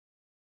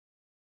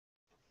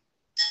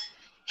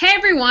Hey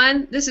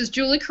everyone, this is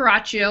Julie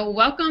Caraccio.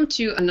 Welcome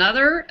to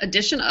another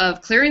edition of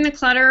Clearing the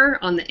Clutter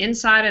on the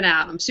Inside and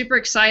Out. I'm super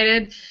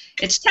excited.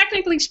 It's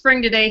technically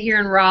spring today here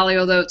in Raleigh,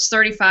 although it's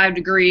 35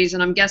 degrees,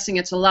 and I'm guessing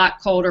it's a lot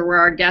colder where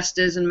our guest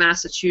is in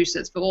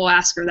Massachusetts, but we'll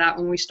ask her that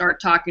when we start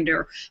talking to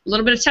her. A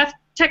little bit of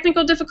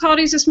technical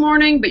difficulties this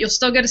morning, but you'll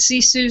still get to see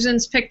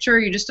Susan's picture.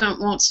 You just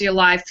won't see a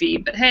live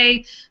feed. But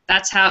hey,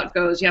 that's how it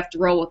goes. You have to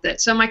roll with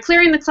it. So my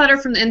Clearing the Clutter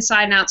from the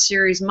Inside and Out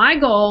series, my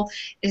goal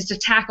is to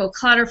tackle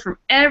clutter from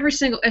every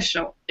single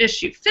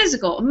issue,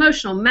 physical,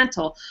 emotional,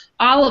 mental,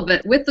 all of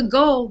it, with the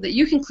goal that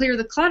you can clear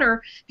the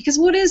clutter. Because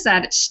what is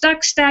that? It's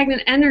stuck,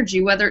 stagnant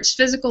energy, whether it's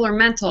physical or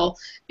mental,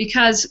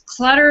 because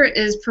clutter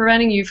is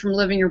preventing you from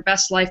living your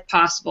best life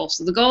possible.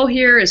 So the goal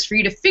here is for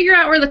you to figure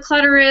out where the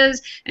clutter is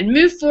and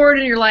move forward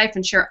in your life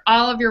and share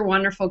all of your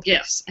wonderful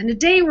gifts. And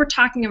today we're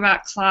talking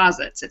about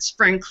closets. It's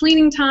spring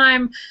cleaning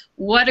time.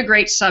 What a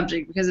great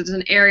subject, because it's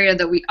an area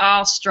that we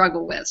all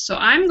struggle with. So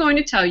I'm going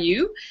to tell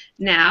you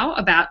now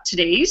about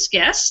today's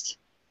guest.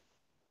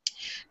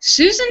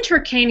 Susan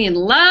Terkanian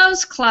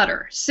loves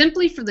clutter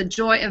simply for the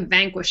joy of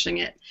vanquishing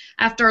it.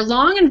 After a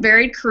long and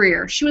varied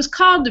career, she was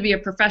called to be a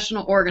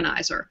professional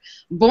organizer.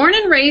 Born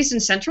and raised in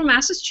central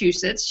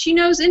Massachusetts, she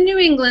knows in New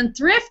England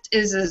thrift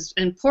is as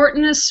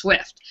important as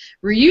swift.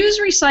 Reuse,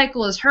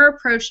 recycle is her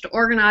approach to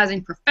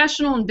organizing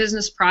professional and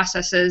business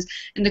processes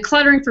and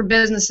decluttering for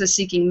businesses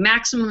seeking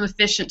maximum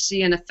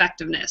efficiency and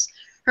effectiveness.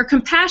 Her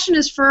compassion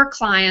is for her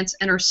clients,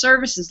 and her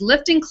service is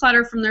lifting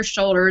clutter from their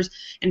shoulders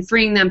and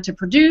freeing them to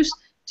produce,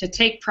 to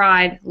take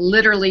pride,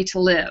 literally to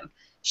live.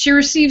 She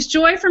receives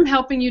joy from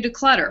helping you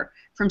declutter,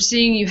 from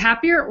seeing you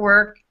happier at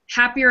work,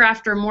 happier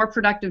after a more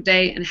productive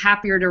day, and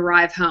happier to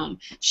arrive home.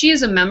 She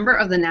is a member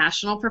of the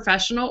National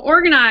Professional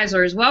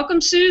Organizers.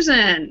 Welcome,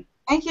 Susan.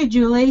 Thank you,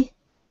 Julie.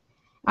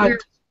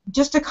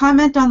 Just a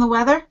comment on the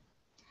weather.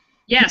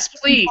 Yes,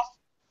 please.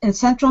 In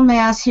Central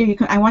Mass here,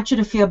 I want you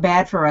to feel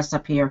bad for us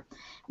up here.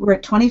 We're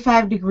at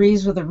 25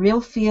 degrees with a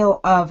real feel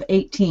of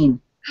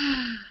 18.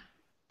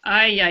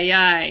 Ay, ay,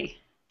 ay.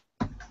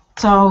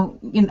 So,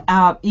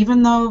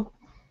 even though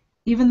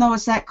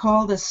it's that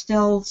cold, it's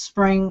still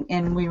spring,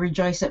 and we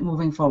rejoice at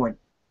moving forward.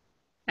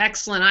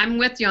 Excellent. I'm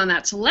with you on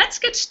that. So let's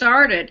get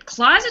started.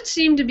 Closets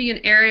seem to be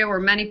an area where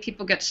many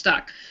people get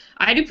stuck.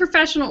 I do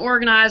professional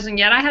organizing,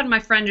 yet I had my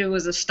friend who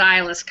was a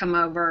stylist come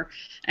over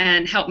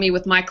and help me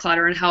with my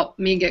clutter and help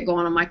me get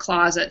going on my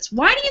closets.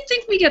 Why do you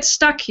think we get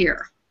stuck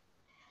here?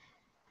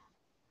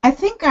 I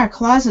think our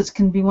closets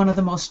can be one of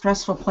the most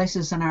stressful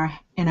places in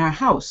our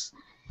house.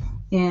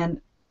 And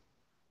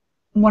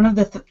one of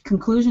the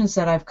conclusions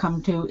that I've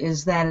come to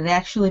is that it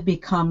actually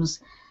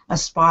becomes a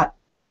spot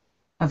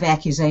of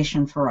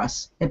accusation for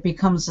us. It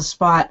becomes a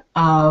spot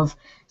of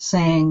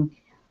saying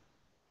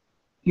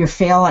you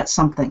fail at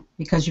something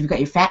because you've got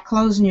your fat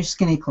clothes and your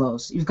skinny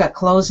clothes. You've got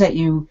clothes that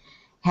you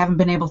haven't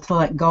been able to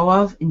let go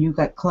of, and you've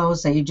got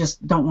clothes that you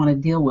just don't want to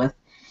deal with.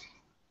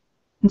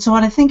 And so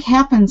what I think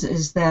happens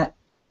is that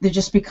there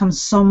just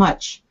becomes so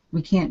much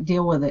we can't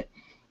deal with it.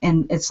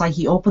 And it's like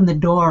you open the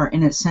door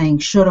and it's saying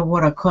shoulda,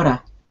 woulda,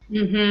 coulda.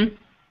 Mm-hmm.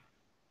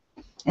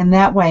 And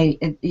that way,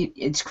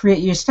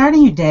 you're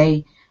starting your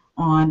day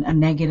on a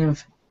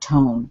negative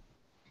tone.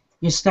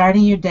 You're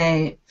starting your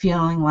day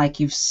feeling like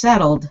you've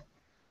settled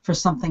for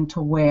something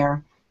to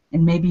wear,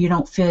 and maybe you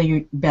don't feel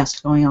your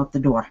best going out the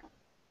door.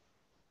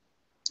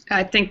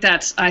 I think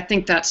that's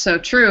so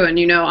true. And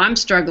I'm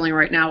struggling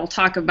right now. We'll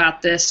talk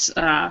about this.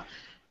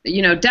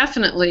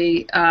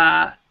 Definitely.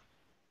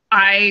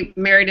 I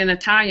married an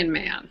Italian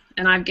man,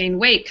 and I've gained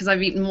weight because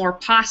I've eaten more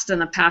pasta in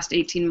the past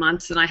 18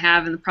 months than I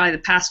have in probably the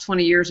past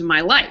 20 years of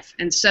my life.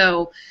 And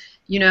so,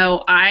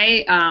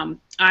 I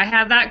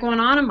have that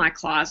going on in my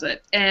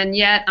closet, and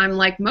yet I'm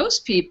like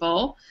most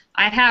people.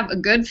 I have a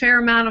good fair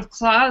amount of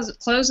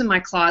clothes in my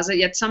closet,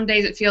 yet some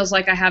days it feels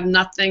like I have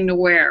nothing to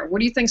wear. What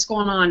do you think's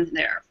going on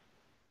there?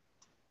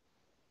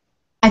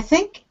 I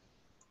think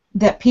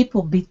that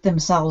people beat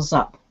themselves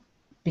up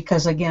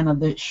because, again, of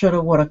the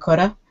shoulda, woulda,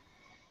 coulda.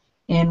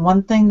 And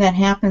one thing that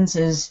happens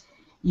is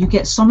you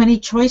get so many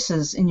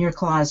choices in your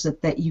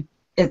closet that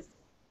it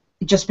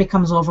just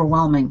becomes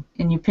overwhelming.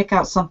 And you pick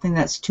out something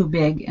that's too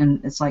big,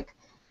 and it's like,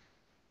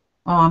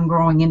 oh, I'm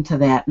growing into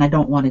that, and I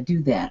don't want to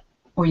do that.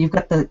 Or you've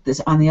got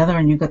this on the other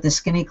end, you've got the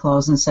skinny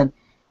clothes, and said,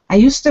 I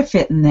used to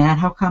fit in that.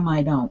 How come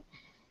I don't?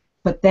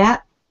 But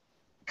that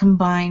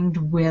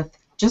combined with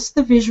just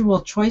the visual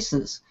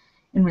choices,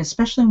 and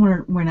especially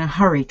when we're in a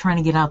hurry trying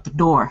to get out the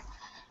door,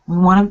 we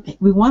want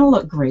to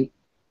look great.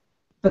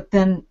 But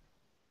then,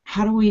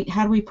 how do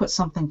we put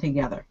something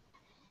together?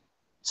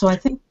 So I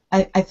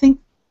think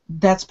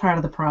that's part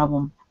of the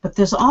problem. But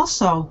there's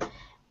also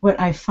what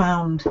I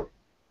found,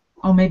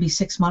 maybe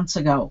 6 months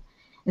ago,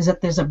 is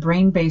that there's a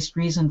brain-based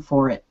reason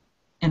for it.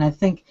 And I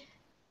think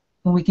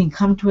when we can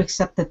come to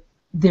accept that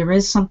there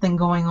is something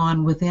going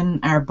on within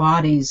our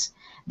bodies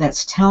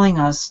that's telling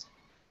us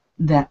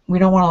that we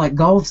don't want to let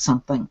go of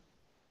something,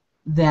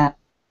 that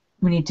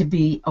we need to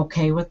be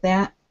okay with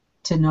that,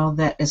 to know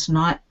that it's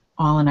not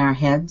all in our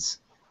heads.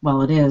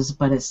 Well, it is,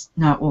 but it's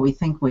not what we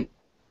think.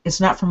 It's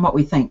not from what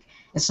we think.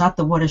 It's not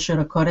the woulda,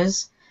 shoulda,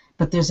 couldas,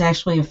 but there's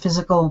actually a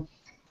physical,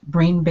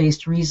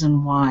 brain-based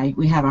reason why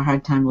we have a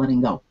hard time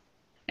letting go.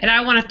 And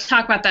I want to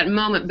talk about that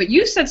moment, but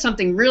you said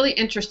something really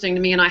interesting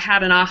to me, and I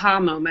had an aha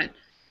moment.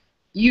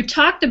 You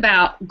talked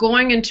about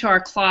going into our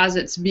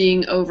closets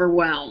being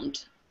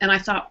overwhelmed. And I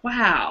thought,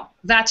 wow,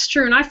 that's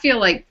true. And I feel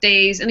like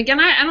days, and again,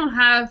 I don't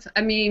have,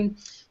 I mean,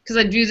 because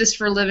I do this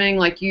for a living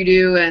like you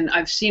do, and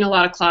I've seen a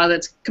lot of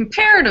closets.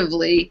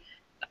 Comparatively,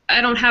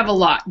 I don't have a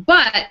lot,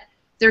 but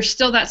there's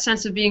still that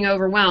sense of being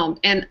overwhelmed.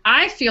 And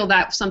I feel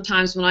that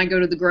sometimes when I go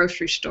to the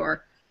grocery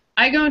store.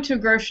 I go into a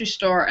grocery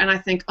store and I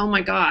think, oh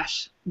my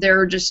gosh, there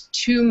are just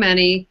too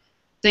many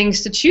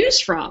things to choose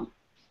from.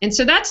 And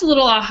so that's a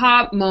little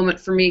aha moment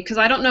for me, because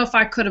I don't know if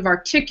I could have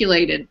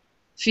articulated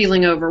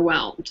feeling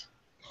overwhelmed.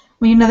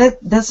 Well, you know,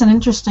 that's an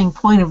interesting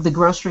point of the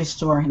grocery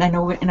store. And I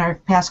know in our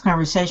past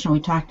conversation we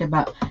talked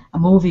about a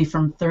movie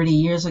from 30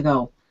 years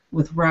ago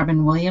with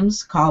Robin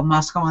Williams called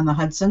Moscow on the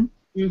Hudson.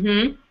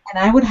 Mm-hmm. And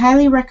I would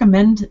highly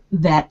recommend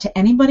that to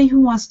anybody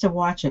who wants to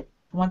watch it.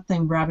 One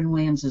thing, Robin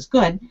Williams is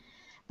good,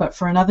 but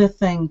for another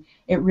thing,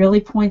 it really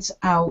points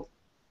out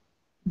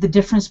the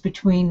difference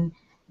between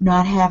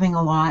not having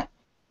a lot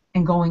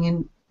and going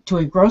into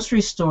a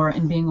grocery store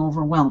and being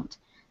overwhelmed.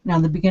 Now,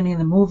 in the beginning of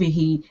the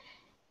movie,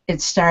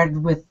 it started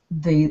with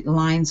the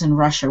lines in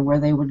Russia where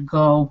they would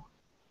go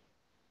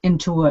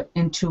into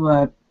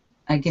a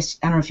I guess,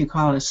 I don't know if you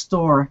call it a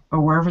store, or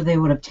wherever they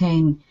would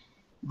obtain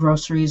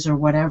groceries or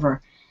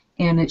whatever.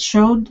 And it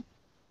showed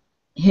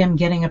him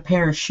getting a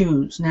pair of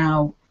shoes.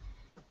 Now,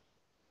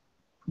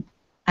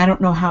 I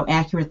don't know how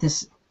accurate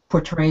this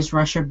portrays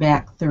Russia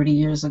back 30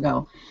 years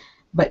ago,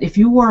 but if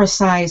you wore a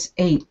size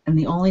 8 and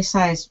the only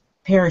size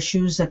pair of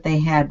shoes that they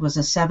had was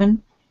a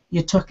 7,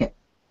 you took it.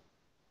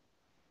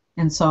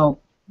 And so,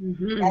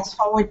 fast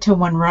forward to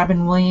when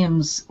Robin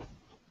Williams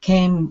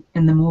came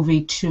in the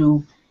movie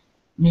to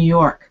New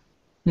York.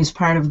 He was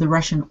part of the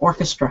Russian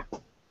orchestra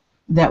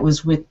that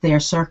was with their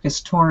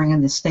circus touring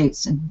in the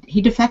States, and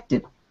he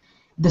defected.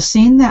 The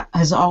scene that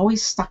has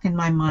always stuck in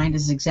my mind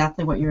is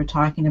exactly what you were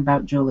talking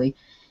about, Julie,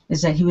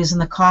 is that he was in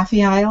the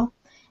coffee aisle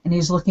and he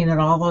was looking at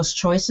all those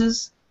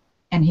choices,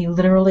 and he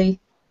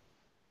literally,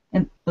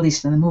 at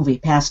least in the movie,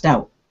 passed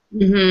out.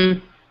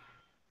 Mm-hmm.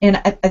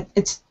 And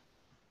it's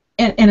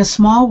in a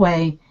small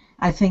way,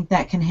 I think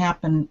that can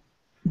happen.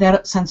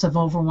 That sense of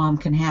overwhelm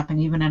can happen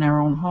even in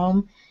our own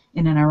home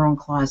and in our own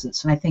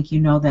closets. And I think you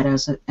know that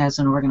as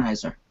an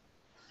organizer.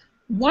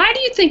 Why do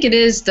you think it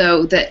is,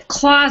 though, that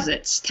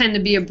closets tend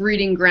to be a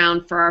breeding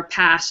ground for our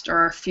past or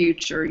our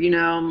future? You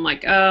know, I'm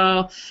like,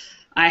 oh,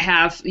 I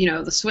have, you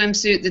know, the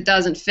swimsuit that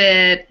doesn't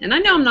fit, and I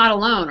know I'm not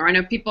alone, or I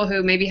know people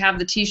who maybe have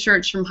the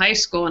t-shirts from high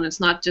school, and it's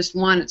not just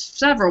one, it's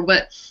several,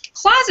 but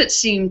closets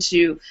seem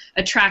to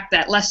attract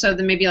that, less so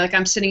than maybe like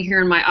I'm sitting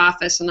here in my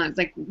office and I'm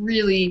like,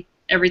 really,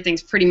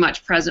 everything's pretty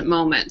much present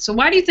moment. So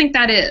why do you think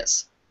that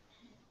is?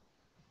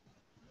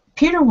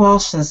 Peter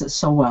Walsh says it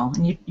so well,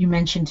 and you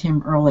mentioned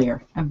him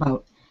earlier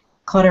about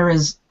clutter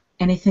is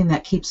anything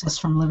that keeps us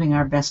from living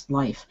our best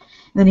life.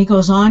 And then he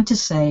goes on to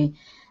say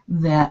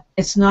that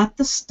it's not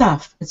the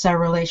stuff, it's our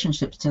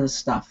relationships to the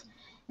stuff.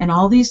 And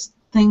all these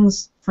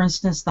things, for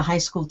instance, the high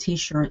school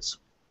t-shirts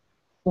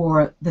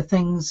or the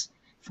things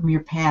from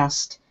your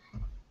past,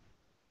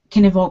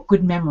 can evoke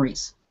good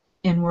memories.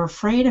 And we're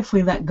afraid if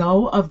we let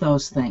go of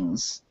those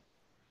things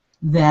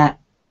that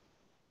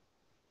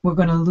we're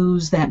going to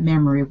lose that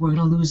memory, we're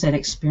going to lose that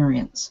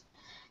experience.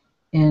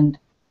 And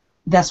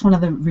that's one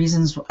of the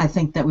reasons I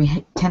think that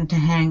we tend to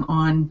hang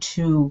on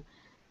to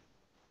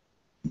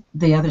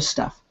the other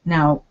stuff.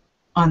 Now,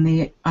 on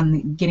the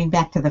getting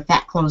back to the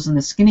fat clothes and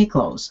the skinny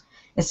clothes,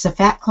 it's the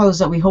fat clothes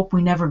that we hope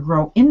we never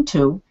grow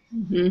into,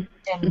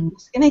 and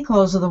skinny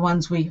clothes are the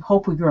ones we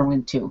hope we grow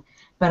into.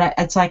 But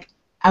it's like,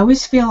 I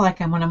always feel like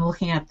when I'm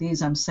looking at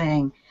these, I'm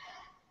saying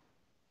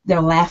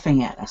they're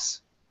laughing at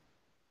us.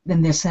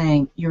 Then they're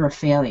saying you're a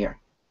failure.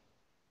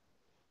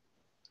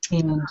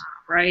 And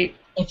right.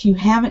 If you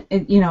haven't,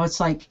 you know, it's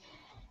like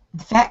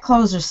the fat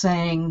clothes are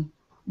saying,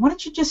 why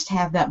don't you just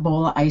have that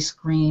bowl of ice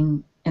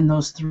cream and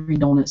those 3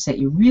 donuts that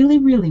you really,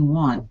 really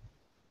want?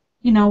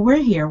 You know, we're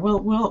here.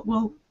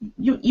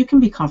 You can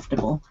be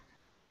comfortable.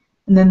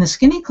 And then the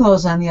skinny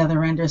clothes on the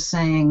other end are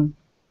saying,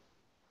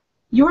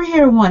 you were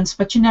here once,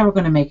 but you're never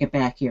going to make it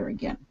back here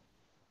again.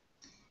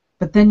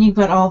 But then you've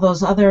got all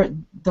those other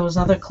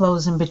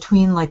clothes in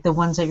between, like the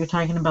ones that you're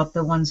talking about,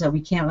 the ones that we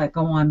can't let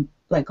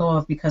go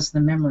of because of the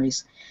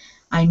memories.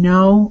 I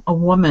know a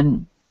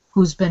woman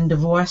who's been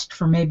divorced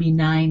for maybe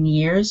 9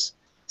 years,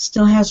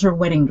 still has her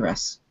wedding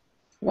dress.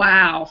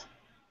 Wow.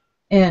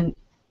 And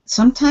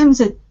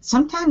sometimes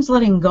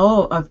letting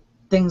go of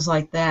things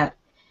like that,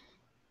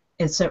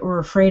 it's that we're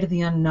afraid of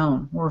the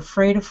unknown. We're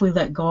afraid if we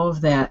let go of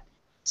that,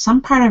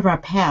 some part of our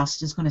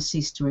past is going to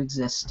cease to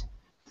exist.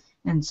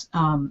 And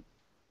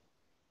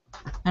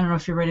I don't know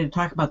if you're ready to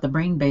talk about the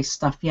brain-based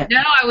stuff yet.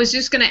 No, I was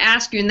just going to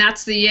ask you, and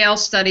that's the Yale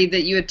study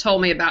that you had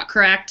told me about,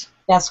 correct?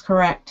 That's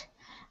correct.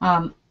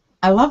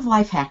 I love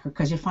Lifehacker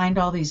because you find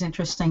all these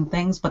interesting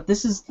things, but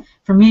this is,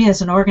 for me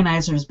as an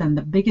organizer, has been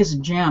the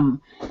biggest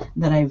gem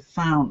that I've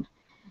found.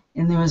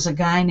 And there was a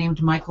guy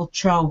named Michael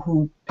Cho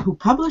who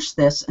published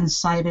this and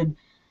cited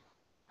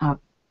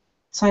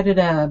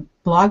a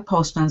blog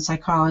post on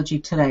Psychology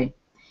Today.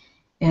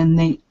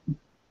 And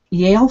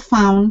Yale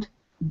found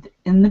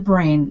in the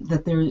brain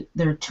that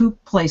there are two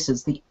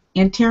places, the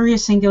anterior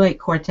cingulate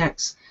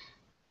cortex,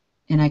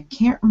 and I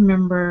can't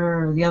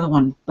remember the other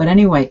one. But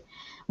anyway,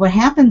 what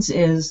happens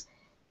is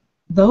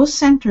those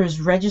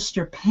centers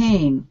register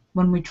pain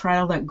when we try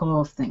to let go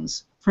of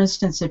things. For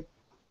instance, if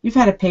you've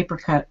had a paper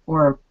cut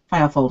or a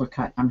file folder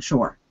cut, I'm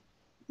sure.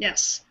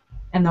 Yes.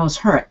 And those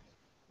hurt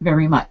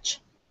very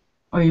much.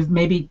 Or you've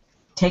maybe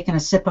taken a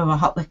sip of a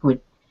hot liquid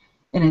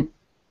and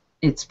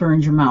it's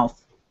burned your mouth.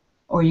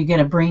 Or you get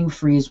a brain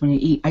freeze when you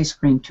eat ice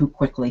cream too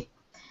quickly.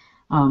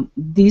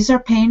 These are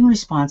pain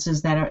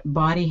responses that our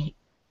body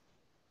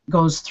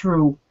goes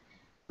through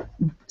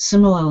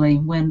similarly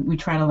when we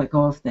try to let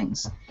go of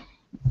things.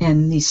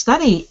 And the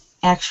study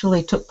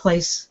actually took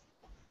place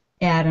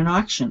at an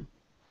auction.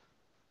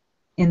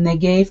 And they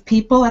gave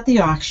people at the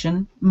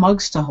auction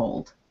mugs to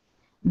hold.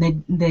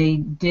 They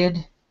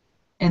did,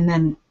 and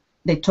then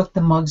they took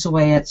the mugs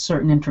away at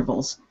certain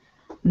intervals.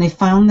 And they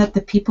found that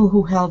the people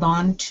who held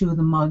on to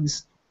the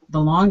mugs the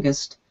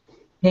longest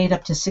paid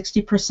up to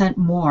 60%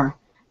 more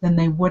than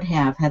they would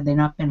have had they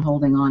not been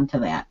holding on to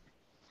that.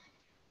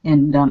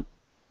 And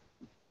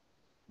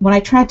when I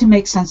tried to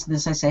make sense of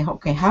this, I say,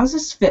 okay, how does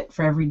this fit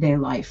for everyday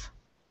life?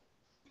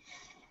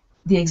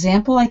 The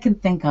example I can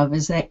think of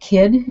is that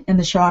kid in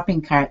the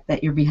shopping cart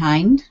that you're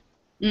behind.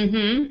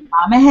 Mm-hmm.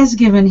 Mama has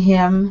given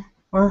him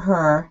or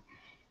her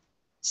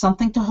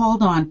something to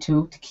hold on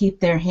to keep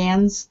their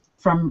hands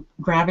from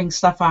grabbing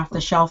stuff off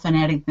the shelf and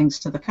adding things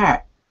to the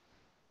cart.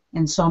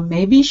 And so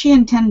maybe she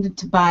intended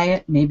to buy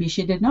it, maybe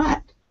she did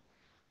not.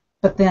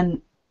 But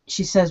then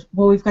she says,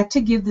 well, we've got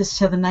to give this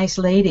to the nice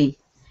lady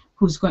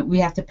we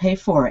have to pay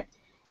for it.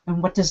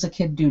 And what does the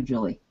kid do,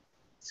 Julie?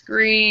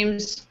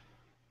 Screams.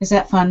 Is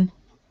that fun?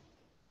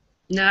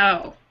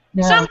 No.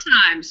 No.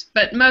 Sometimes,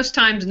 but most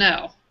times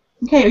no.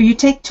 Okay, or you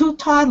take two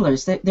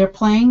toddlers. They're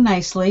playing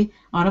nicely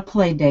on a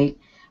play date.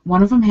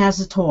 One of them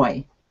has a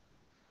toy,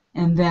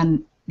 and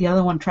then the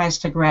other one tries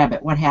to grab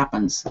it. What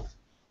happens?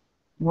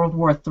 World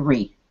War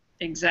III.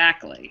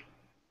 Exactly.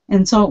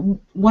 And so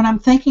what I'm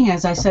thinking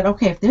is, I said,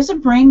 okay, if there's a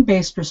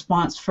brain-based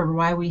response for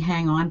why we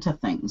hang on to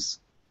things,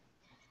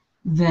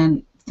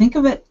 then think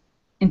of it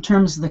in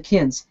terms of the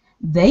kids.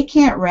 They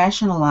can't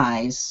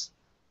rationalize,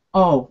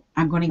 oh,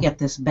 I'm going to get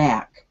this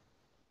back,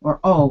 or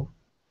oh,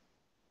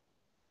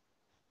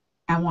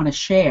 I want to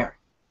share.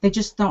 They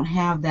just don't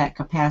have that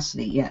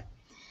capacity yet.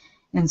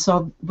 And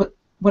so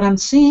what I'm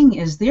seeing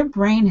is their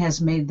brain has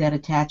made that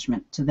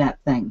attachment to that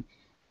thing.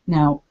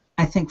 Now,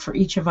 I think for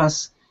each of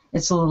us,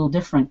 it's a little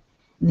different.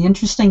 And the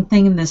interesting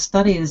thing in this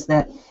study is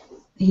that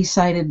he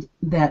cited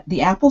that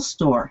the Apple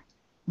Store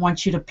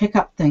wants you to pick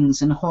up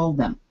things and hold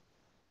them.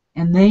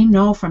 And they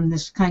know from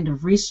this kind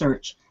of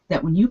research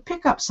that when you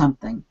pick up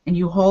something and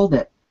you hold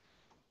it,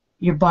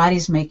 your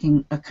body's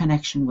making a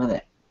connection with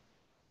it.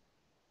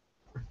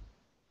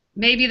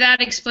 Maybe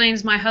that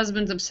explains my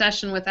husband's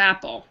obsession with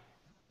Apple.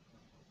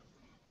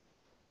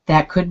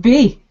 That could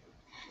be.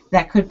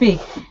 That could be.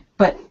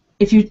 But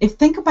if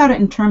think about it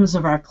in terms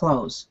of our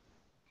clothes,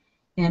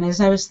 and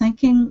as I was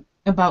thinking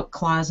about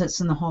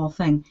closets and the whole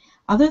thing,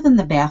 other than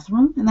the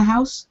bathroom in the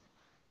house,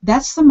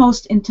 that's the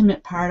most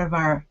intimate part of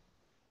our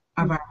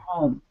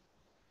home.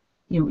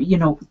 You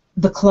know,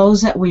 the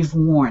clothes that we've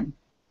worn,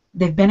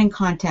 they've been in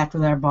contact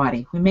with our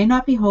body. We may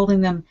not be holding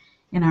them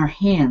in our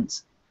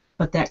hands,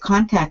 but that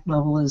contact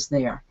level is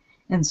there.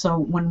 And so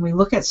when we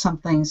look at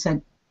something,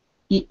 said,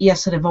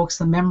 yes, it evokes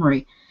the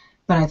memory,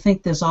 but I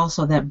think there's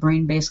also that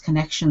brain-based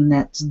connection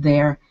that's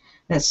there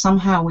that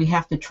somehow we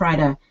have to try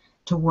to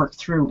work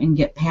through and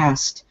get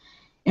past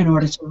in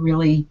order to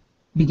really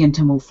begin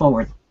to move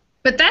forward.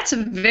 But that's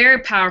a very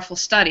powerful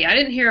study. I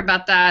didn't hear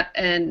about that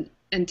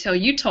until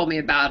you told me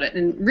about it.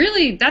 And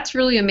really, that's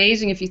really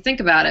amazing if you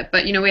think about it.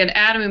 But, you know, we had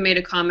Adam who made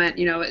a comment,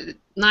 you know,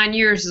 9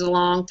 years is a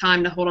long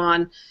time to hold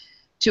on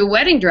to a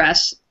wedding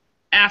dress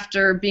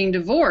after being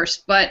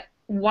divorced. But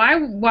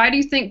why do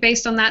you think,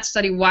 based on that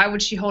study, why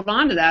would she hold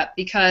on to that?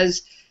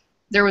 Because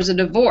there was a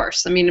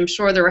divorce. I mean, I'm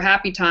sure there were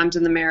happy times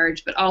in the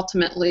marriage, but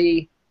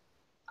ultimately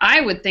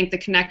I would think the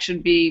connection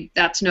would be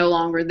that's no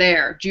longer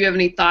there. Do you have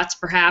any thoughts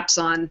perhaps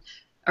on,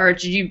 or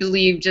do you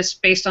believe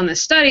just based on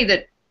this study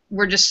that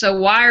we're just so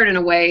wired in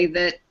a way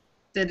that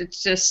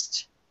it's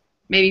just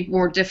maybe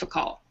more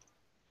difficult?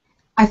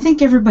 I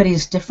think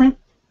everybody's different,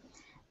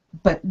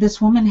 but this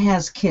woman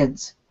has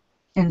kids,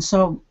 and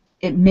so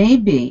it may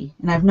be,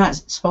 and I've not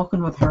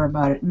spoken with her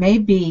about it, may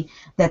be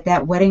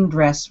that wedding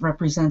dress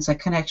represents a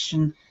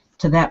connection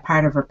to that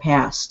part of her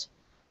past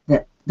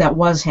that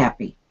was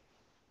happy.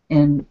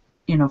 And,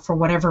 you know, for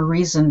whatever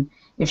reason,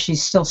 if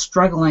she's still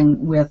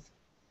struggling with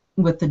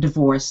the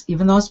divorce,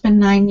 even though it's been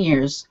 9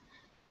 years,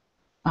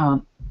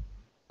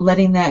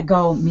 letting that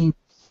go means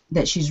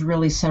that she's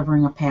really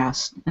severing a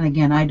past. And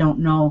again, I don't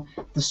know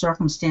the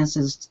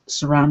circumstances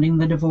surrounding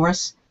the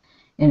divorce,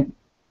 and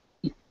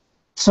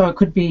so it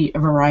could be a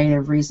variety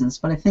of reasons.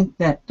 But I think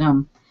that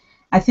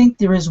I think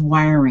there is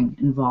wiring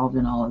involved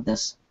in all of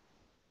this.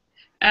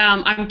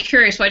 I'm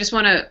curious. So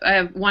I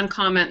have one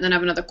comment and then I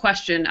have another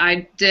question.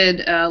 I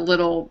did a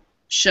little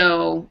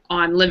show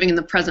on living in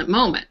the present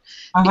moment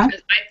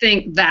because I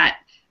think that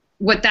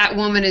what that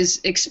woman is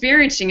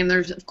experiencing, and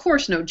there's of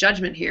course no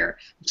judgment here,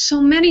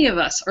 so many of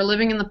us are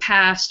living in the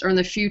past or in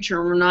the future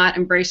and we're not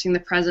embracing the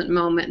present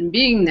moment and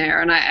being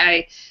there, and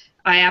I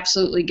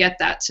absolutely get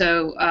that.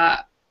 So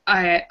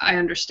I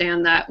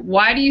understand that.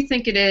 Why do you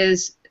think it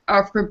is,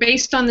 or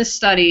based on this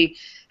study,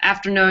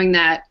 after knowing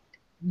that,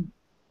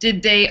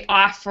 did they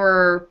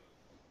offer,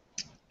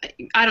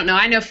 I don't know,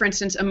 I know for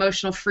instance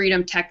emotional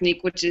freedom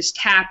technique, which is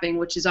tapping,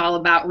 which is all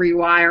about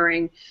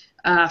rewiring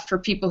for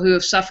people who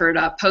have suffered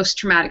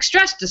post-traumatic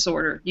stress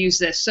disorder, use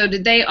this. So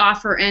did they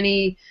offer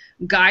any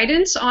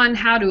guidance on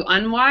how to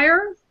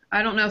unwire?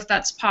 I don't know if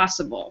that's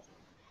possible.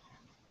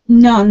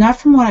 No, not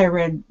from what I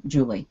read,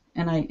 Julie.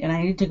 And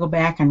I need to go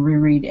back and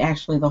reread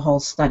actually the whole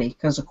study,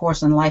 because of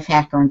course in Life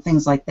Hacker and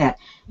things like that,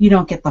 you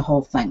don't get the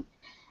whole thing.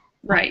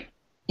 Right.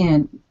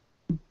 And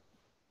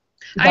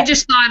I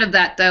just thought of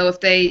that though,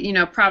 if they,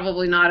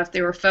 probably not if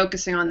they were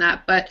focusing on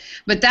that, but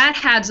that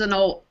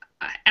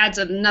adds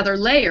another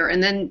layer,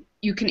 and then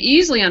you can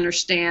easily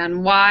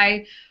understand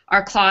why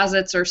our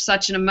closets are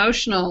such an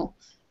emotional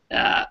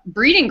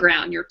breeding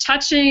ground. You're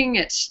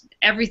touching,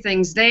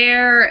 everything's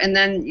there, and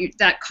then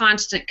that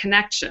constant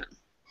connection.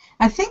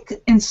 I think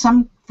in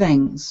some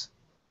things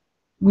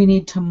we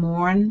need to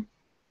mourn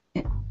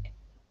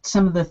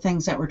some of the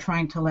things that we're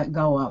trying to let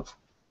go of,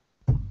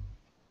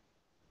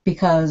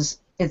 because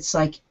it's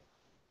like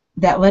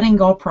that letting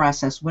go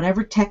process,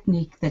 whatever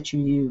technique that you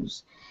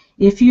use,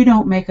 if you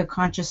don't make a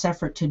conscious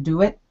effort to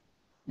do it,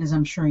 as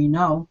I'm sure you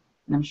know,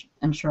 and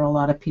I'm sure a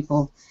lot of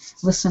people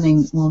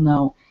listening will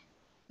know,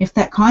 if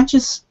that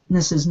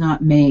consciousness is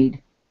not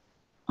made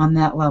on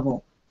that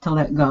level to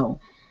let go,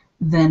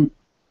 then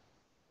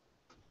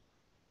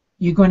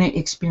you're going to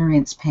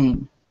experience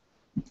pain.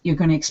 You're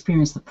going to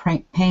experience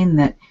the pain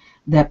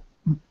that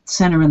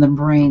center in the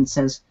brain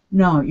says,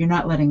 no, you're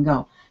not letting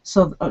go.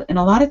 So, and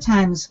a lot of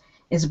times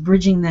is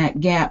bridging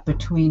that gap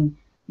between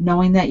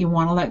knowing that you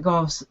want to let go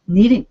of,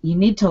 you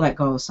need to let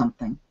go of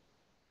something,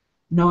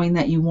 knowing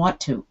that you want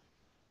to,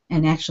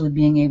 and actually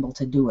being able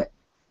to do it.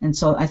 And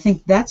so I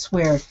think that's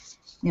where,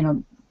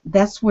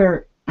 that's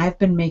where I've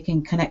been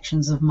making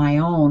connections of my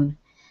own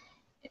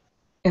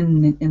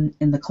in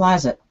the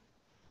closet.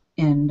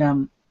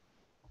 And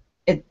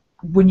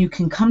when you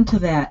can come to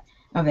that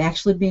of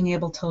actually being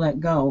able to let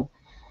go,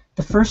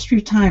 the first few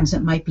times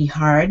it might be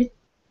hard,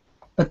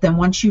 but then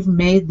once you've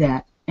made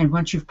that and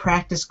once you've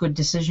practiced good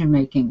decision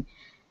making,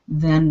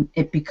 then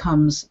it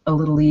becomes a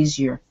little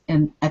easier.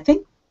 And I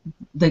think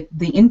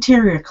the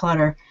interior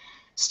clutter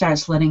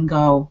starts letting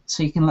go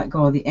so you can let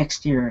go of the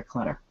exterior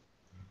clutter.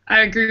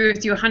 I agree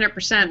with you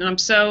 100%, and I'm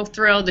so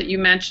thrilled that you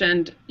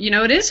mentioned,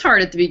 it is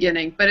hard at the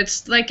beginning, but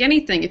it's like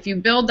anything. If you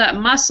build that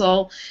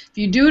muscle, if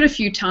you do it a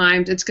few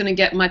times, it's going to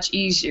get much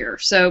easier.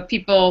 So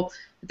people,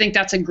 I think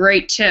that's a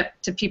great tip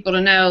to people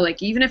to know,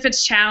 like even if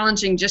it's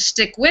challenging, just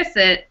stick with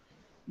it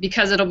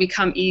because it'll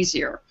become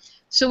easier.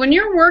 So when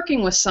you're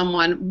working with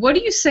someone, what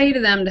do you say to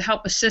them to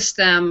help assist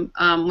them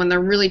when they're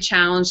really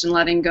challenged in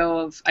letting go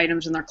of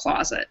items in their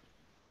closet?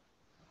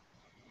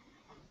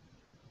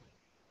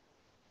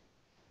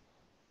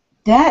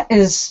 That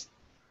is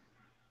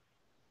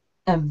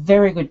a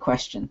very good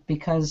question,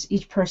 because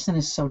each person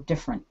is so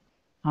different.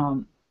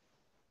 But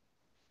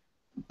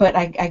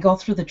I go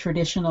through the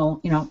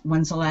traditional,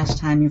 when's the last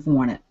time you've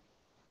worn it?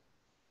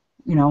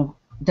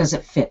 Does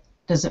it fit?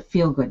 Does it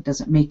feel good?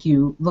 Does it make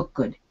you look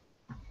good?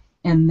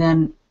 And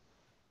then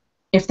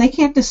if they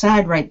can't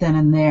decide right then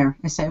and there,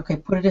 I say, okay,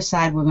 put it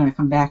aside, we're going to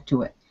come back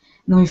to it.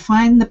 And then we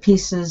find the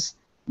pieces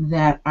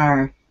that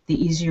are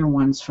the easier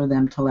ones for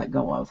them to let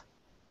go of.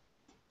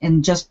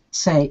 And just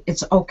say,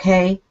 it's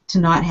okay to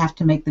not have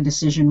to make the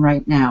decision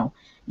right now.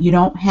 You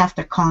don't have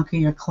to conquer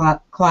your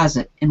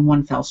closet in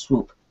one fell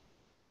swoop.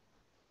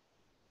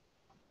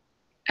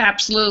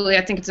 Absolutely.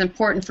 I think it's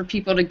important for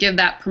people to give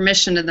that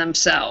permission to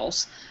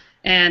themselves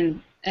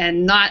and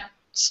not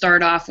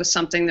start off with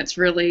something that's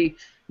really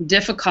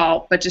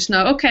difficult, but just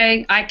know,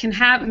 okay, I can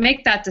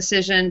make that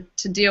decision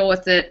to deal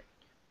with it,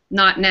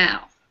 not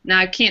now. Now,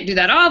 I can't do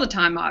that all the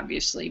time,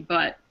 obviously,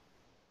 but...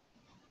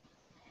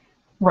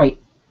 Right.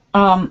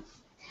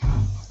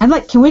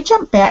 Can we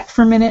jump back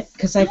for a minute?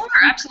 Sure,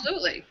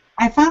 absolutely.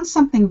 I found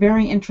something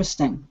very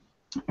interesting.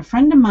 A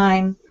friend of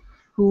mine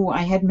who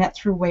I had met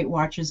through Weight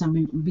Watchers, and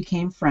we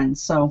became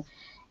friends. So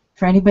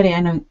for anybody,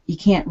 I know you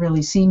can't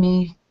really see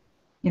me.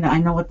 I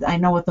know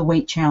what the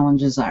weight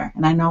challenges are,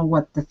 and I know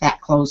what the fat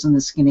clothes and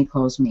the skinny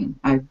clothes mean.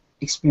 I've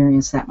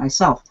experienced that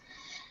myself.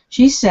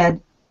 She said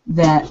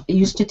that it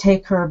used to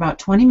take her about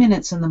 20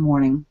 minutes in the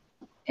morning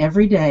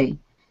every day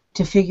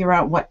to figure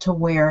out what to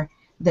wear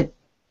that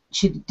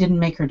she didn't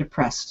make her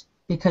depressed,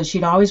 because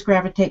she'd always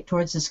gravitate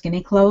towards the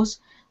skinny clothes,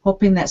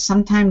 hoping that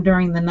sometime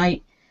during the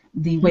night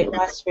the weight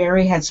loss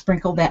fairy had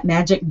sprinkled that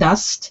magic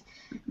dust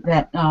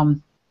that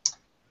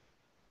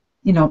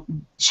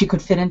she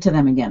could fit into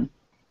them again.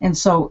 And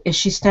so if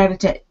she started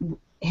to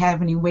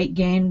have any weight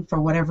gain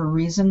for whatever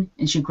reason,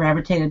 and she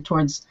gravitated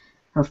towards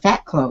her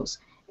fat clothes,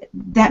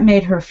 that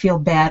made her feel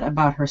bad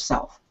about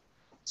herself.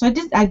 So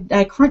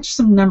I crunched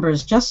some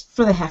numbers just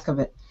for the heck of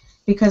it,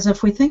 because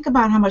if we think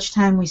about how much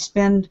time we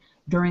spend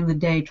during the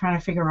day trying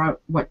to figure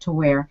out what to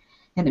wear,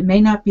 and it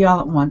may not be all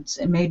at once,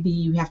 it may be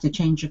you have to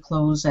change your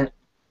clothes at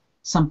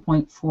some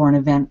point for an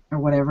event or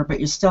whatever, but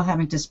you're still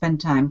having to spend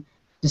time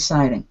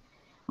deciding.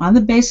 On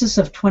the basis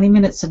of 20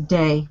 minutes a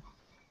day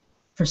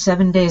for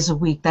 7 days a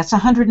week, that's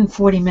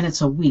 140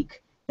 minutes a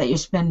week that you're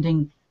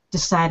spending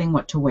deciding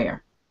what to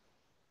wear.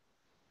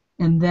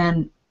 And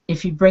then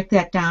if you break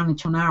that down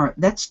into an hour,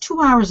 that's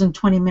 2 hours and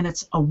 20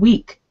 minutes a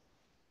week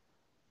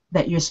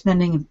that you're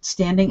spending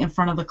standing in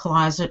front of the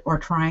closet or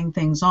trying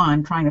things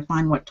on, trying to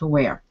find what to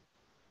wear.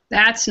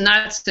 That's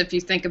nuts if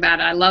you think about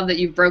it. I love that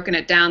you've broken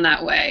it down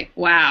that way.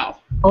 Wow.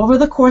 Over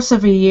the course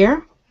of a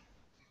year,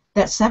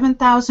 that's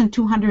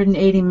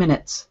 7,280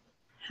 minutes.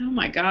 Oh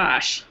my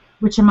gosh.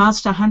 Which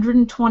amounts to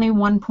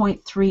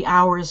 121.3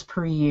 hours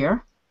per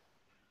year,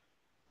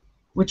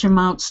 which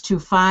amounts to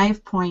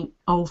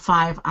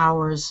 5.05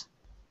 hours,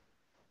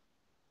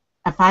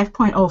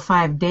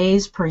 5.05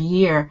 days per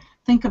year.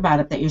 Think about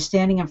it, that you're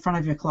standing in front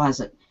of your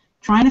closet,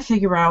 trying to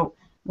figure out,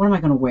 what am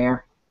I going to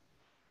wear?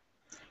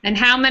 And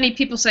how many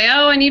people say,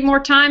 oh, I need more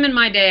time in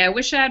my day. I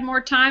wish I had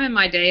more time in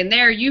my day. And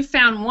there you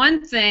found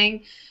one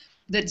thing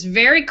that's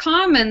very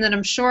common that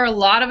I'm sure a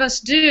lot of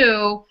us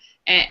do.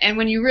 And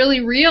when you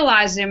really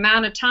realize the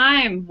amount of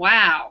time,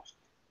 wow.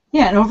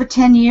 Yeah, and over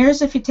 10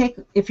 years,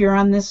 if you're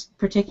on this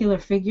particular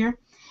figure,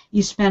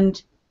 you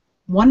spend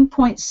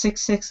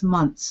 1.66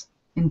 months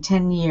in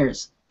 10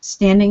 years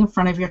standing in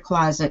front of your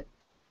closet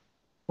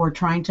or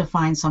trying to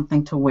find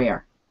something to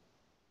wear.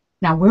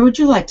 Now, where would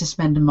you like to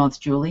spend a month,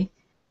 Julie?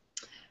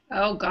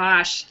 Oh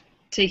gosh,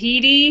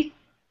 Tahiti,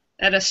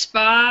 at a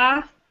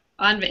spa,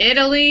 on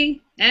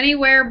Italy,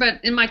 anywhere but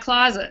in my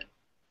closet.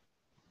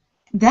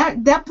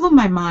 That blew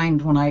my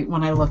mind when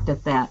I looked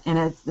at that, and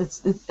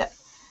it's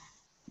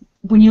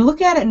when you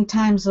look at it in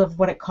terms of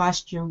what it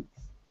cost you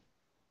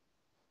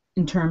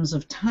in terms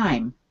of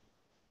time,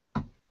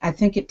 I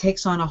think it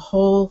takes on a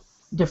whole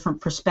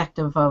different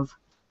perspective of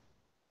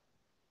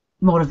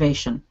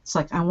motivation. It's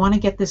like, I want to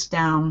get this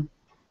down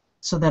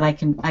so that I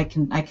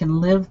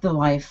can live the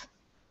life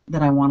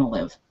that I want to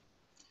live.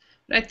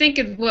 But I think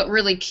what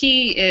really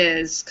key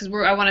is, because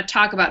I want to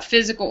talk about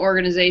physical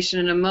organization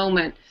in a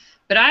moment,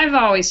 but I've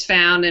always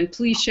found, and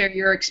please share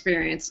your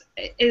experience,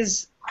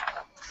 is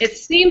it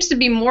seems to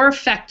be more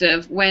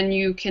effective when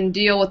you can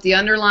deal with the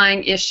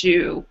underlying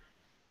issue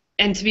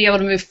and to be able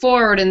to move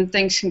forward and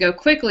things can go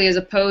quickly, as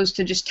opposed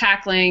to just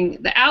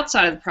tackling the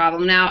outside of the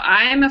problem. Now,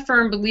 I am a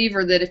firm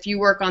believer that if you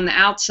work on the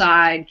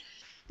outside,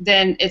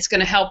 then it's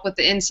going to help with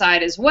the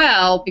inside as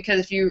well,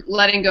 because if you're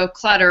letting go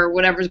clutter,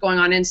 whatever's going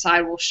on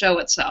inside will show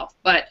itself.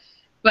 But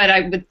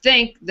I would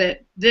think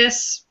that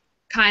this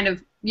kind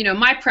of,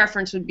 my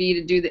preference would be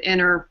to do the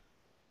inner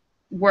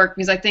work,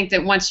 because I think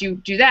that once you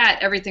do that,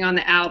 everything on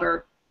the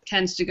outer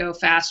tends to go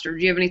faster.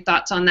 Do you have any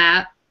thoughts on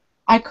that?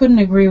 I couldn't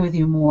agree with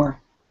you more.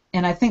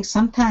 And I think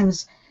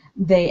sometimes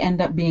they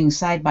end up being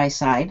side by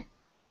side.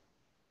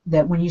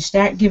 That when you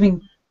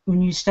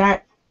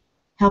start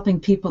helping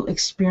people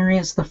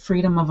experience the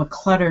freedom of a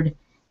cluttered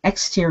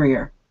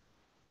exterior,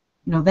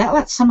 that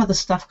lets some of the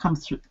stuff come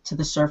through to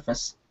the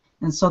surface,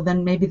 and so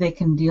then maybe they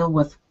can deal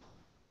with.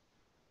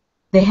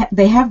 They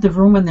have the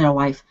room in their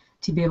life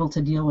to be able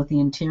to deal with the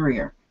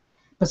interior,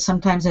 but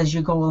sometimes as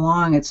you go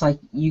along, it's like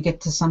you get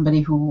to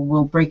somebody who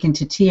will break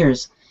into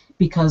tears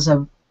because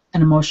of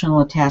an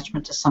emotional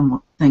attachment to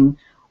something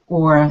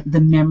or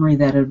the memory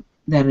that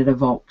it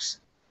evokes,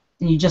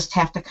 and you just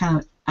have to kind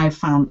of, I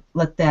found,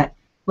 let that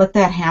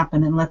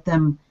happen and let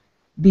them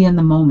be in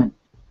the moment.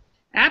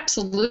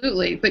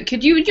 Absolutely. But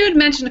you had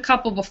mentioned a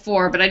couple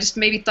before, but I just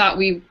maybe thought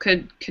we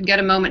could get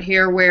a moment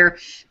here where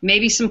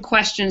maybe some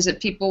questions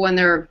that people, when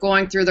they're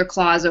going through their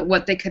closet,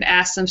 what they could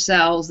ask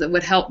themselves that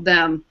would help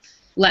them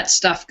let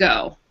stuff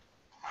go.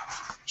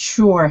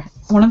 Sure.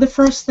 One of the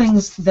first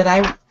things that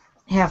I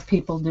have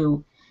people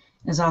do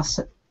is I'll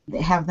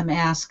have them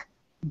ask,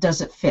 does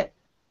it fit?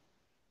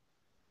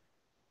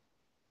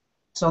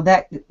 So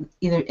that's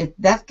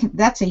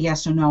a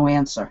yes or no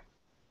answer.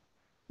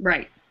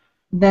 Right.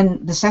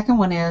 Then the second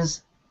one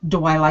is,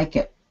 do I like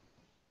it?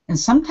 And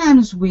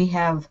sometimes we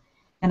have,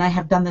 and I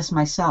have done this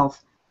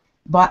myself,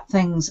 bought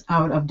things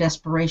out of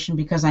desperation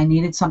because I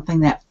needed something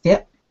that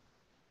fit,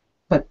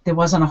 but there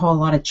wasn't a whole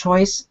lot of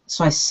choice,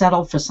 so I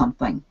settled for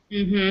something.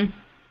 Mm-hmm.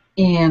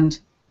 And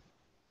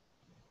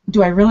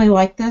do I really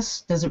like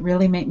this? Does it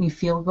really make me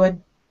feel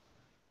good?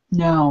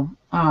 No.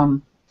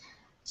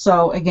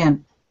 So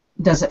again,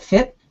 does it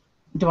fit?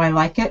 Do I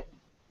like it?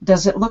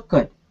 Does it look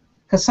good?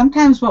 Because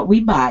sometimes what we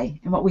buy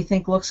and what we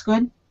think looks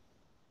good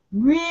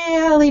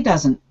really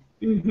doesn't.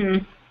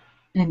 Mm-hmm.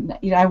 And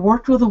I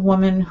worked with a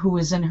woman who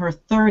was in her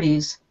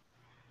 30s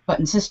but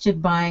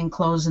insisted buying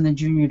clothes in the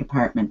junior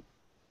department.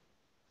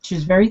 She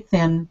was very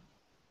thin,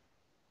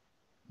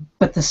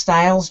 but the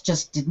styles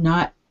just did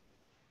not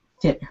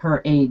fit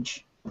her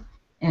age.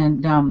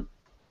 And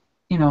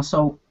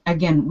so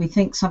again, we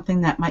think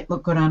something that might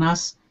look good on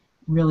us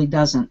really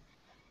doesn't.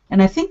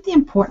 And I think the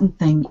important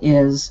thing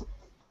is,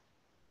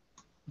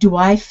 do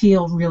I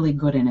feel really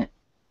good in it?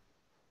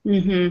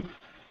 Mm-hmm.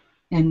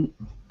 And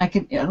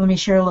let me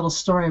share a little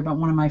story about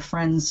one of my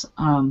friends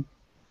who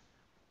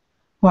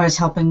I was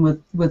helping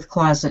with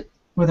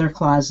her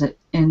closet,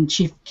 and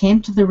she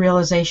came to the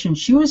realization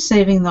she was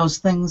saving those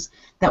things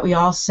that we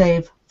all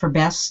save for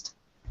best,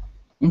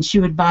 and she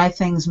would buy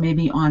things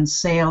maybe on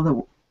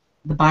sale,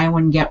 the buy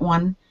one get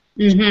one.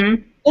 Mm-hmm.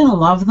 She didn't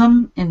love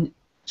them, and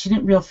she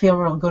didn't feel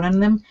real good in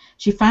them.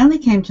 She finally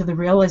came to the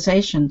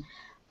realization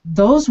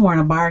those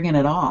weren't a bargain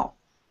at all.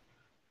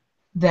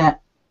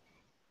 That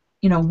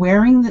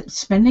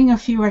spending a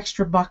few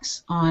extra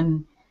bucks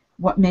on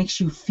what makes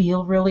you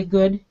feel really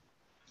good.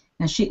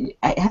 Now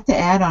I have to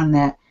add on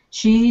that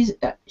she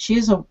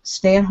is a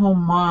stay-at-home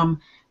mom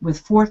with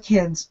 4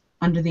 kids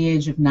under the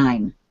age of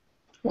 9.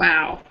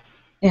 Wow.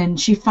 And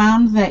she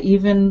found that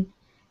even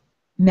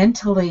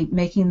mentally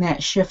making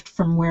that shift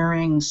from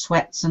wearing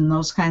sweats and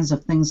those kinds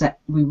of things that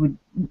we would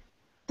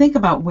think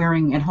about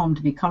wearing at home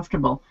to be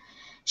comfortable,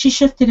 she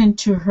shifted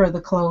into the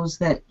clothes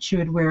that she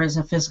would wear as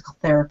a physical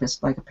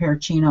therapist, like a pair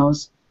of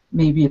chinos,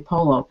 maybe a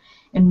polo.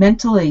 And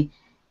mentally,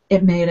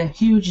 it made a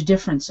huge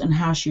difference in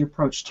how she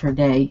approached her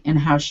day and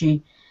how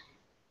she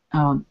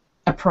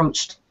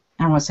approached,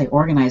 I don't want to say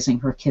organizing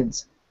her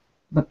kids,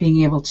 but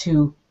being able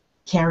to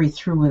carry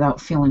through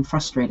without feeling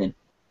frustrated.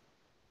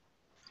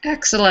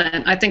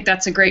 Excellent. I think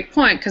that's a great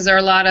point, because there are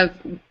a lot of,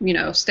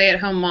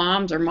 stay-at-home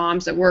moms or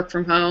moms that work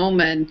from home,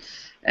 and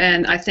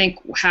I think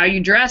how you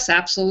dress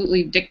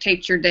absolutely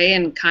dictates your day,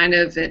 and kind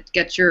of it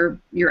gets your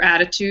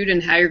attitude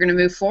and how you're going to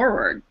move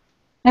forward.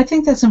 I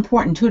think that's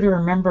important too to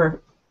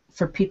remember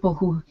for people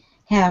who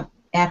have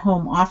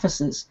at-home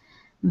offices,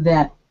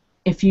 that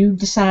if you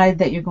decide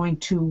that you're going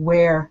to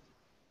wear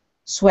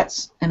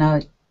sweats and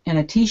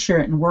a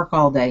t-shirt and work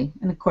all day,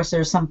 and of course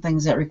there are some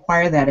things that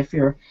require that if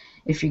you're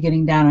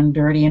getting down and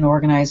dirty and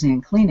organizing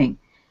and cleaning,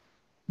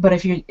 but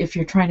if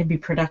you're trying to be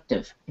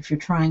productive, if you're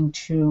trying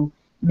to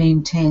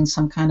maintain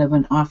some kind of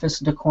an office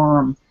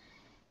decorum,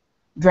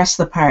 dress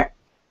the part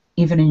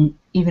even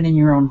in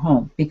your own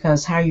home,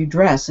 because how you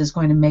dress is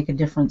going to make a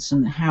difference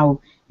in how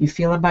you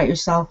feel about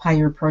yourself, how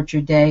you approach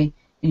your day,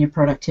 and your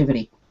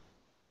productivity.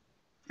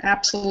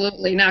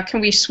 Absolutely. Now, can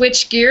we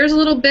switch gears a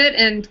little bit,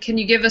 and can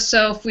you give us,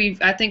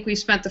 I think we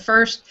spent the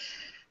first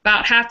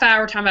about half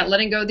hour talking about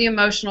letting go of the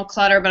emotional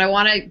clutter, but I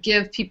want to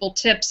give people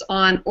tips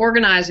on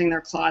organizing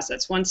their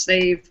closets once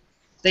they've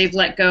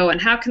let go, and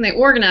how can they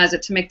organize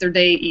it to make their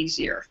day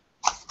easier?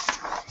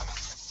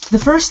 The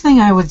first thing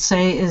I would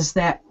say is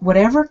that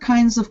whatever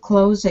kinds of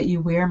clothes that you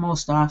wear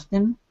most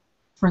often,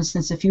 for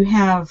instance, if you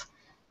have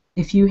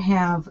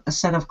a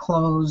set of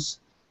clothes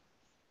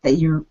that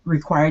you're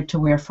required to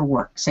wear for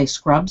work, say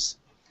scrubs,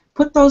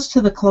 put those to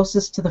the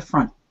closest to the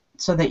front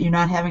so that you're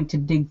not having to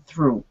dig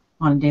through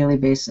on a daily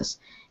basis.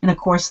 And of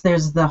course,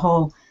 there's the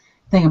whole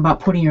thing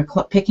about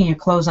picking your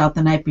clothes out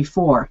the night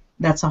before.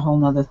 That's a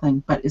whole other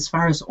thing. But as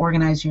far as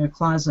organizing your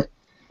closet,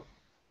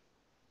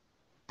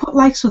 put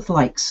likes with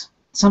likes.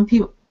 Some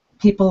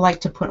people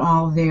like to put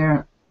all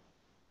their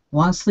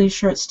long sleeve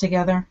shirts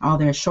together, all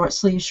their short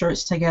sleeve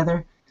shirts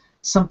together.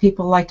 Some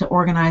people like to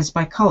organize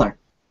by color,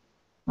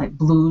 like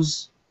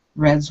blues,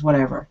 reds,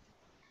 whatever.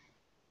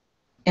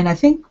 And I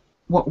think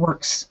what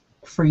works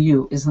for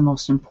you is the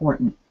most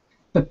important.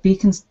 But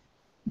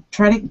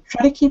try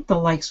to keep the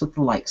likes with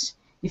the likes.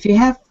 If you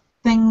have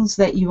things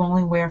that you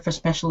only wear for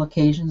special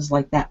occasions,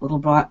 like that little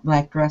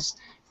black dress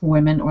for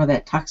women or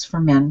that tux for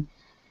men,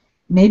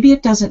 maybe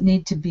it doesn't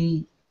need to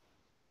be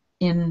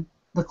in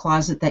the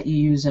closet that you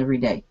use every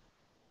day.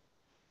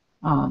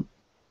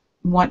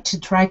 Want to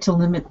try to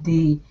limit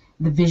the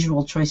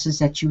visual choices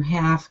that you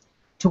have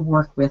to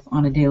work with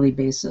on a daily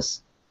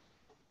basis.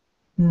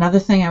 Another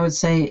thing I would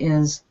say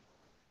is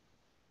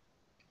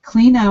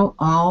clean out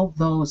all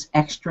those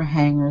extra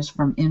hangers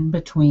from in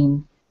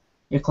between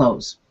your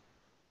clothes,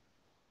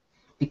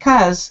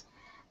 because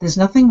there's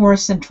nothing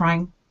worse than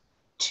trying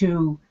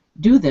to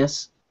do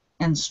this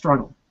and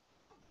struggle,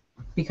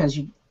 because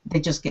they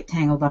just get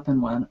tangled up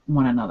in one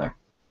another.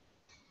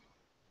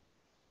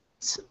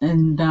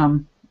 And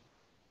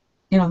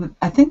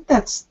I think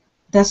that's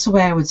the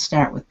way I would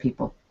start with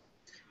people.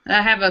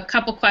 I have a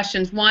couple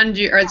questions. One,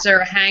 is there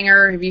a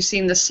hanger? Have you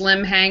seen the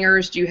slim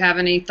hangers? Do you have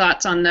any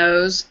thoughts on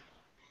those?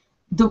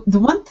 The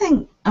one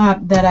thing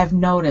that I've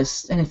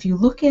noticed, and if you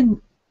look in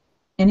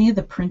any of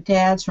the print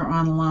ads or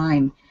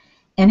online,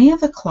 any of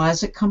the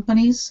closet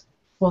companies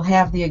will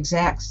have the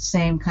exact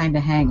same kind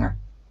of hanger.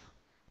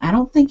 I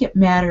don't think it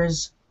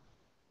matters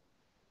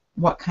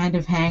what kind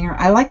of hanger.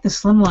 I like the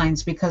slim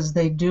lines because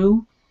they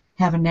do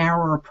have a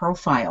narrower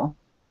profile,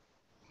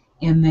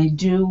 and they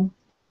do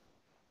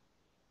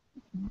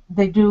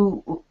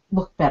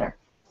look better.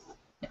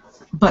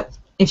 But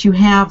if you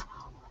have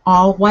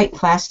all white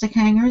plastic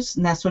hangers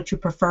and that's what you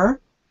prefer,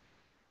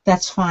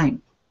 that's fine.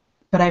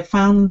 But I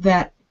found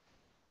that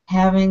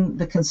having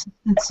the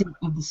consistency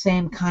of the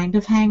same kind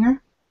of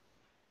hanger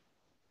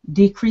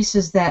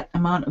decreases that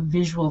amount of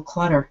visual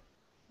clutter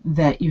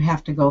that you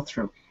have to go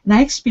through. And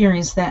I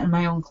experienced that in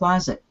my own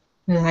closet,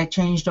 because I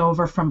changed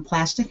over from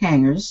plastic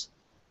hangers.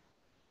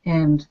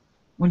 And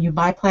when you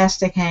buy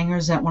plastic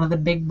hangers at one of the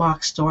big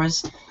box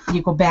stores,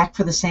 you go back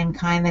for the same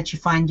kind that you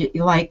find that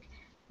you like.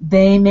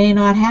 They may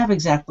not have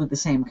exactly the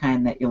same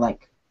kind that you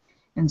like.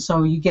 And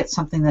so you get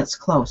something that's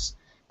close.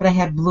 But I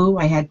had blue,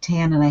 I had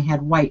tan, and I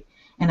had white.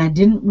 And I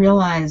didn't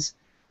realize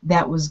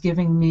that was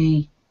giving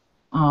me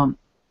a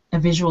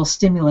visual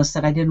stimulus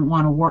that I didn't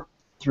want to work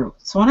through.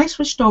 So when I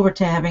switched over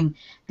to having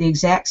the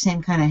exact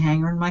same kind of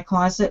hanger in my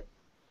closet,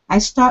 I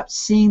stopped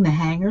seeing the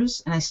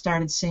hangers and I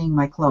started seeing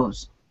my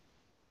clothes.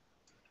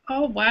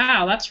 Oh,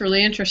 wow, that's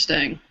really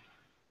interesting.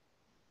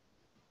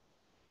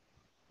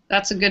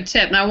 That's a good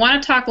tip. And I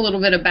want to talk a little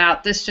bit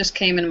about this. Just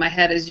came into my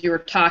head as you were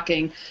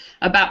talking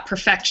about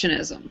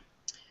perfectionism,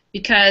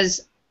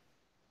 because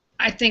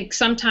I think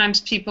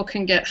sometimes people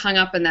can get hung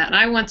up in that. And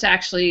I once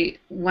actually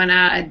went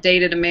out, I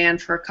dated a man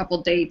for a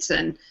couple dates,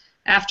 and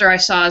after I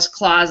saw his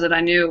closet,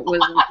 I knew it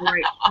was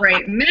a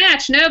great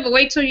match. No, but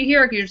wait till you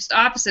hear it. You're just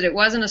opposite. It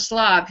wasn't a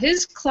slob.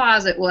 His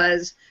closet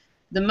was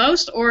the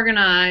most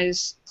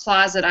organized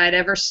closet I'd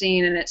ever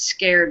seen, and it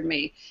scared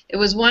me. It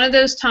was one of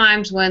those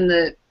times when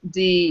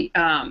the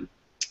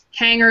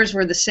hangers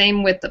were the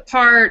same width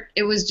apart.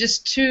 It was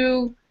just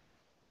too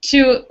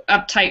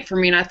uptight for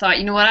me, and I thought,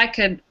 you know what,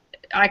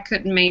 I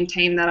couldn't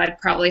maintain that.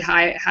 I'd probably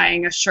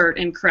hang a shirt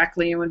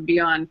incorrectly and would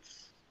be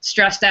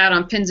stressed out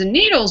on pins and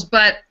needles.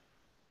 But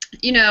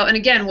you know, and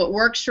again, what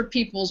works for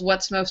people is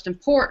what's most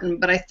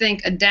important. But I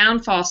think a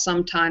downfall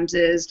sometimes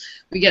is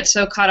we get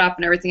so caught up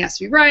in everything has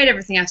to be right,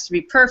 everything has to be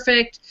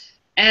perfect,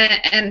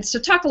 and so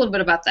talk a little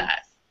bit about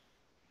that.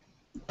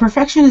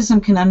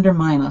 Perfectionism can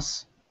undermine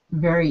us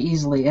very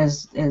easily,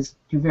 as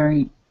you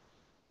very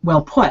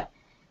well put.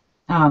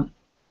 And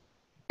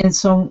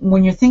so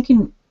when you're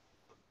thinking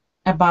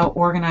about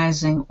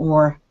organizing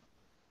or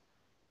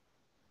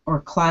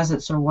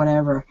closets or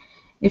whatever,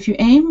 if you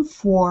aim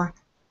for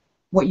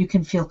what you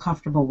can feel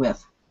comfortable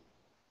with,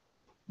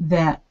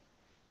 that,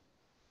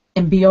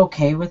 and be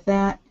okay with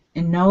that,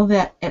 and know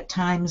that at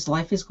times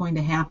life is going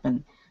to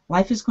happen.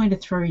 Life is going to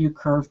throw you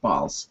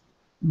curveballs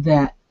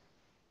that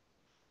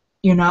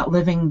you're not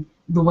living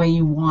the way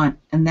you want,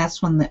 and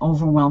that's when the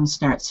overwhelm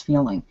starts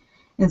feeling.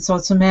 And so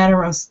it's a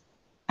matter of,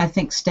 I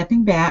think,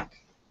 stepping back,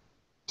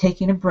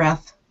 taking a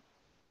breath,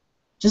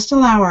 just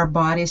allow our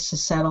bodies to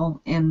settle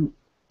and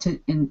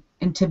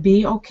to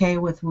be okay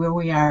with where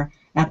we are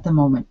at the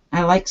moment.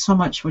 I like so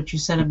much what you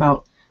said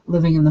about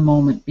living in the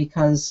moment,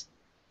 because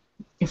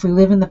if we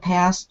live in the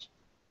past,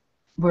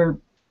 we're,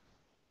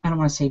 I don't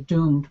want to say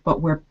doomed,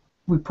 but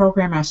we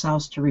program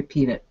ourselves to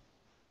repeat it.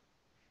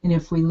 And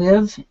if we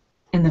live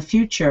in the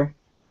future,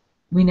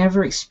 we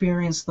never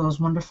experience those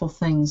wonderful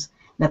things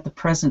that the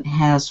present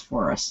has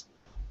for us.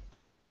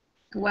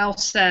 Well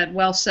said,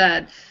 well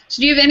said.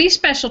 So do you have any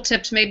special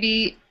tips,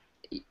 maybe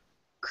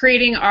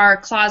creating our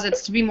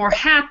closets to be more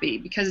happy,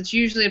 because it's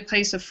usually a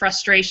place of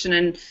frustration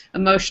and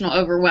emotional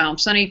overwhelm?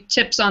 So any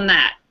tips on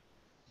that?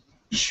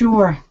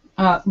 Sure.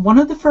 One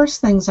of the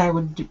first things I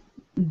would do,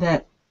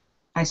 that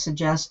I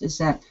suggest, is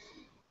that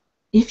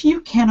if you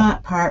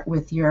cannot part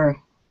with your,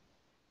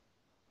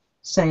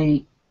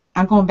 say,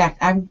 I'm going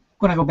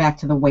to go back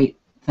to the weight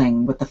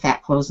thing with the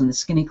fat clothes and the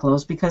skinny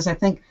clothes, because I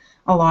think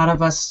a lot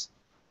of us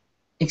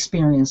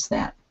experience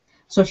that.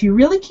 So if you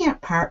really can't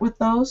part with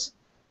those,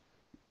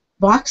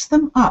 box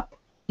them up,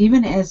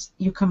 even as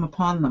you come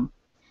upon them.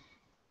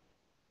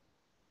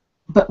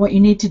 But what you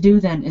need to do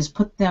then is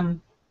put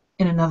them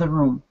in another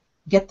room.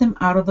 Get them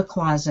out of the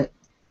closet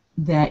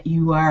that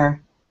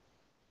you're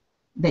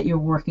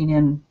working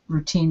in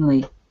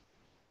routinely.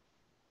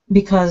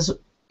 Because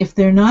if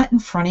they're not in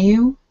front of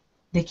you,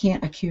 they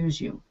can't accuse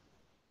you.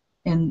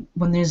 And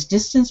when there's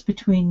distance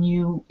between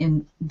you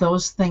and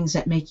those things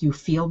that make you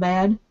feel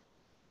bad,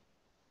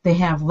 they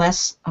have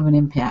less of an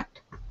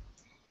impact.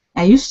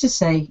 I used to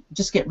say,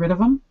 just get rid of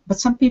them, but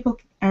some people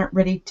aren't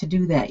ready to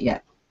do that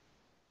yet,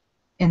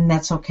 and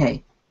that's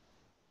okay.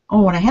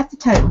 Oh, and I have to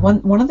tell you,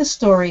 one of the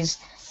stories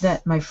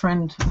that my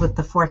friend with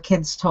the 4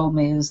 kids told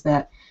me is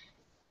that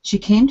she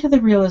came to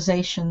the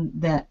realization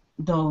that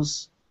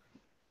those,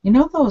 you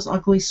know, those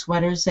ugly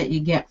sweaters that you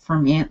get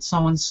from Aunt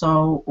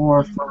so-and-so,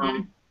 or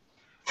from,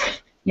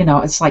 you know,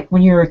 it's like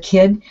when you're a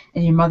kid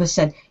and your mother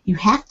said, you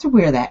have to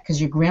wear that because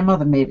your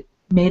grandmother made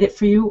it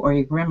for you, or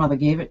your grandmother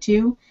gave it to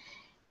you.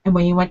 And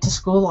when you went to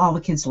school, all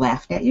the kids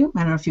laughed at you.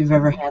 I don't know if you've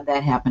ever had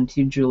that happen to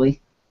you, Julie.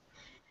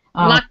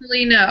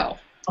 Luckily, no.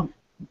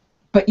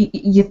 But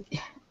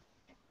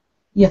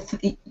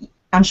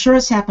I'm sure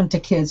it's happened to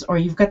kids, or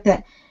you've got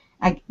that.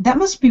 That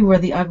must be where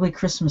the ugly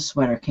Christmas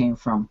sweater came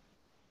from.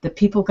 That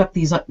people got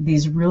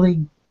these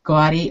really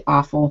gaudy,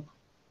 awful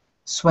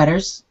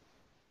sweaters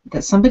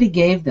that somebody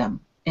gave them,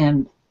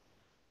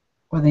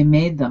 or they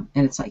made them,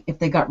 and it's like if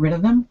they got rid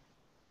of them,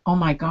 oh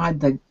my God,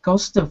 the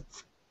ghost of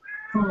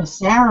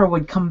Sarah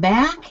would come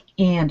back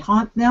and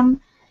haunt them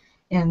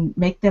and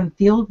make them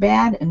feel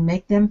bad and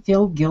make them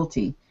feel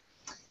guilty.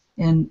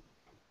 And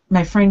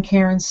my friend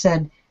Karen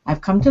said,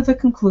 I've come to the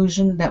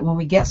conclusion that when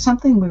we get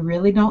something we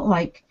really don't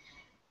like,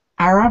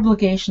 our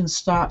obligation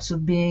stops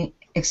with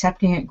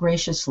accepting it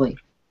graciously.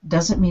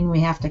 Doesn't mean we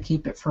have to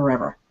keep it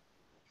forever.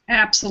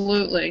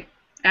 Absolutely.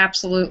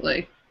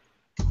 Absolutely.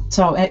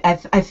 So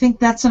I think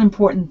that's an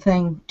important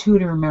thing too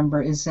to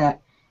remember, is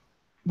that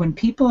when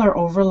people are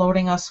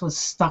overloading us with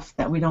stuff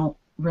that we don't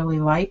really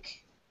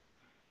like,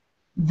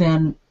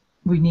 then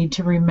we need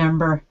to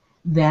remember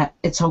that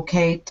it's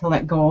okay to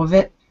let go of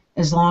it,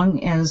 as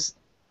long as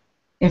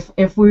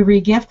if we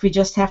regift, we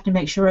just have to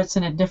make sure it's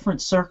in a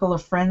different circle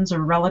of friends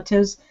or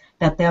relatives,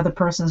 that the other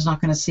person's not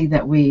going to see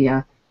that we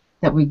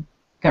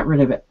got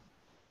rid of it.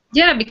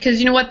 Yeah, because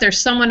you know what?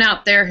 There's someone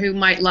out there who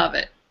might love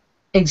it.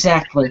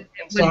 Exactly.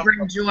 It would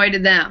bring joy to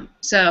them.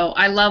 So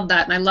I love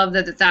that, and I love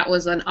that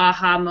was an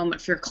aha moment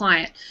for your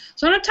client.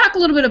 So I want to talk a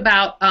little bit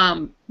about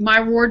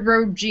My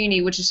Wardrobe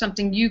Genie, which is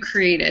something you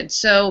created.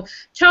 So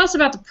tell us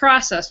about the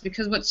process,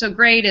 because what's so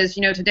great is,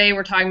 you know, today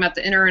we're talking about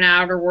the inner and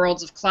outer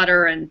worlds of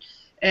clutter,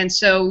 and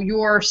so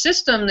your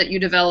system that you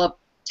develop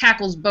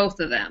tackles both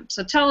of them.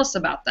 So tell us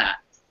about that.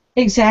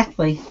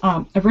 Exactly.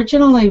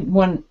 Originally,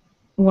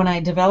 when I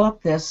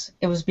developed this,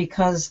 it was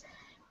because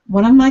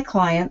one of my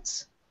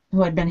clients,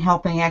 who had been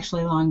helping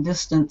actually long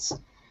distance,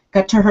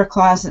 got to her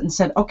closet and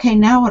said, okay,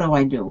 now what do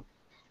I do?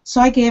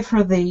 So I gave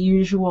her the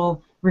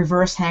usual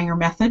reverse hanger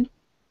method,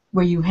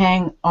 where you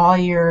hang all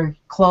your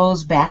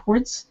clothes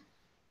backwards,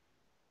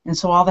 and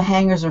so all the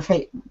hangers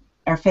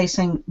are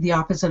facing the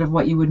opposite of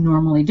what you would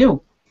normally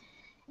do.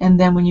 And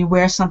then when you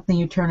wear something,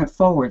 you turn it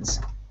forwards.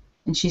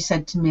 And she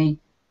said to me,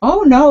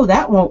 oh no,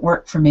 that won't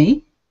work for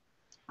me.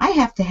 I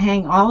have to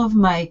hang all of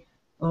my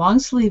long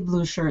sleeve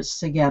blue shirts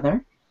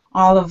together,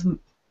 all of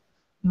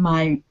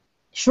my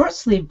short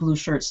sleeve blue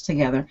shirts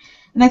together,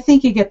 and I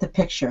think you get the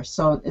picture.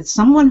 So it's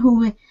someone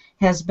who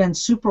has been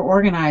super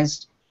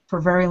organized for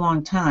a very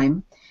long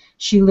time.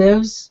 She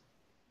lives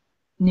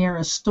near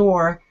a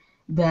store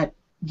that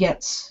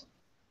gets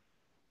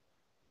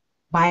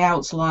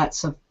buyouts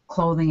lots of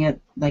clothing at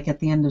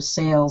the end of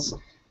sales,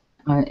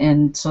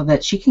 and so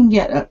that she can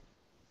get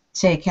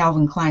say a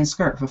Calvin Klein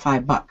skirt for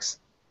 $5.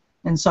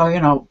 And so, you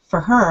know, for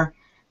her,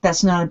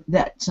 that's not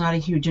a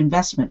huge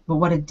investment. But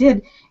what it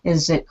did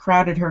is it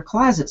crowded her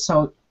closet,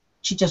 so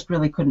she just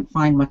really couldn't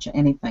find much of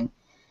anything.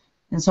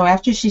 And so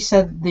after she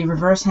said the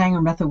reverse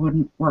hanger method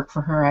wouldn't work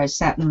for her, I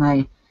sat in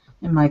my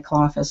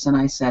office and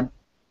I said,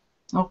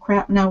 oh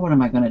crap, now what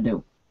am I going to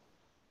do?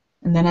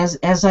 And then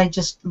as I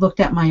just looked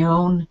at my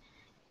own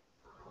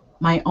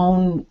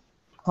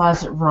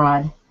closet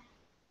rod,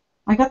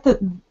 I got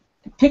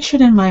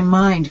pictured in my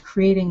mind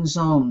creating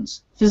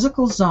zones,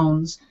 physical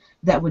zones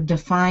that would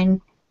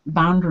define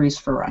boundaries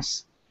for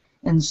us.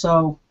 And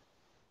so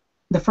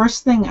the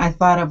first thing I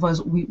thought of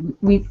was we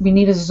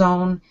need a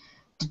zone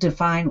to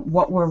define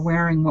what we're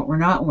wearing, what we're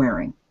not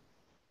wearing.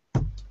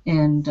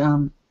 And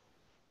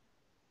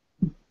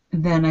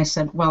then I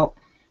said, well,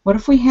 what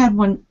if we had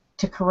one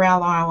to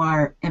corral all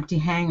our empty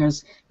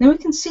hangers? Then we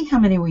can see how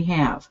many we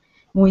have.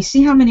 When we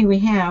see how many we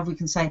have, we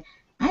can say,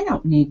 I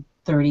don't need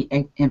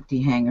 30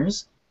 empty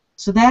hangers.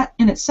 So that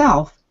in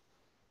itself,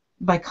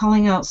 by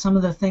culling out some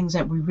of the things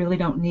that we really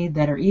don't need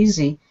that are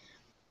easy,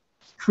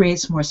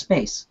 creates more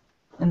space.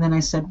 And then I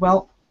said,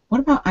 well,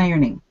 what about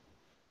ironing?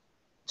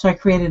 So I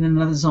created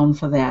another zone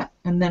for that.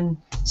 And then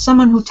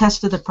someone who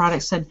tested the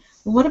product said,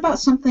 well, what about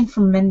something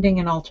for mending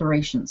and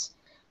alterations?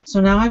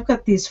 So now I've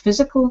got these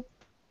physical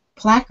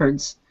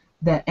placards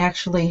that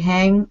actually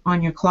hang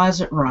on your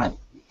closet rod.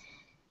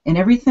 And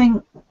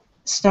everything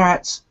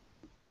starts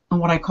on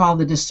what I call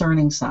the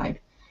discerning side.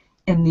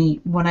 And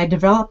when I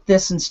developed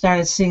this and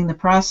started seeing the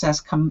process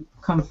come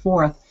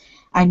forth,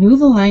 I knew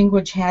the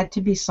language had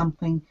to be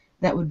something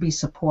that would be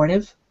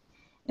supportive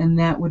and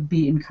that would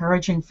be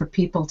encouraging for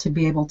people to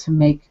be able to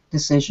make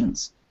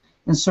decisions.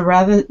 And so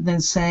rather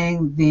than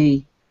saying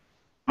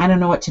I don't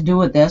know what to do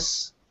with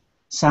this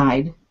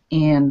side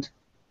and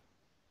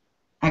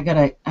I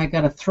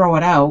gotta throw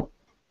it out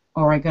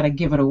or I gotta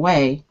give it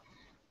away,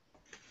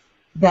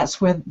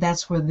 that's where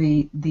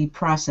the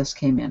process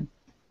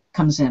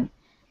comes in.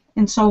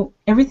 And so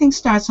everything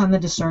starts on the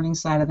discerning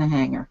side of the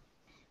hanger.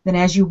 Then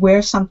as you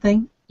wear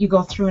something, you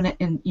go through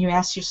and you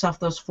ask yourself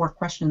those 4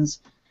 questions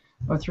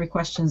or 3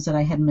 questions that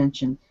I had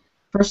mentioned.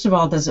 First of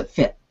all, does it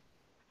fit?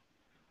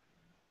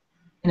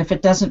 And if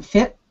it doesn't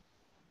fit,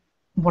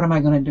 what am I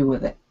going to do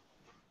with it?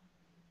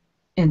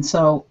 And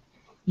so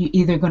you're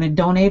either going to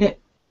donate it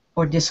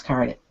or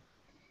discard it.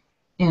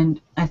 And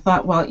I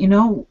thought, well, you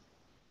know,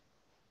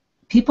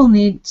 people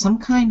need some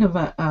kind of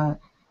a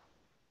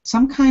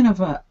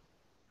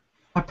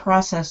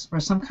process or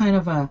some kind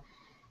of a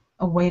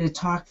way to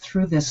talk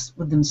through this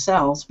with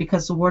themselves,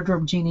 because the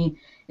Wardrobe Genie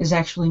is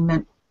actually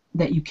meant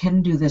that you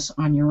can do this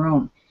on your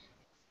own.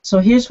 So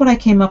here's what I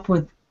came up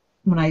with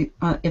when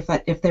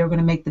if they were going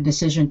to make the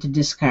decision to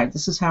discard.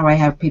 This is how I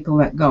have people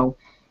let go,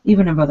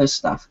 even of other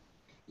stuff.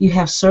 You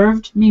have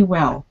served me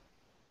well.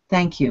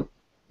 Thank you.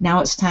 Now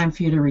it's time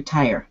for you to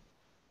retire.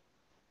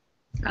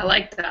 I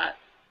like that.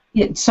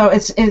 So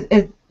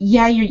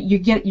yeah,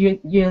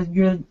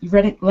 you're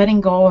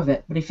letting go of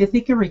it. But if you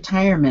think of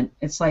retirement,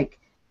 it's like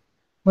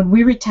when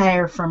we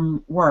retire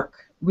from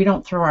work, we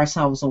don't throw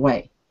ourselves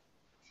away.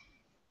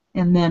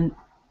 And then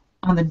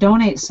on the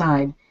donate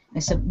side, I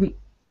said,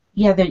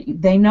 yeah,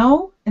 they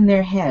know in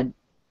their head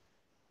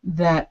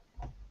that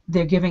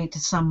they're giving it to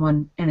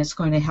someone and it's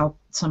going to help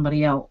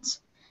somebody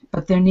else.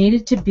 But there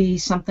needed to be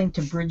something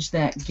to bridge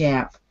that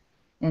gap.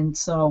 And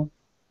so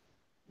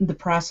the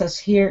process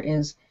here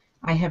is,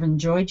 I have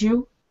enjoyed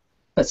you,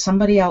 but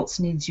somebody else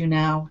needs you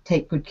now.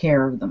 Take good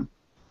care of them.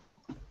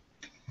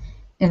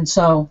 And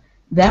so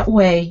that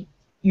way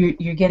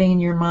you're getting in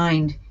your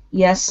mind,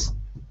 yes,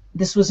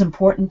 this was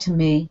important to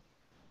me,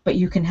 but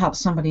you can help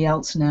somebody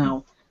else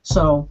now.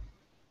 So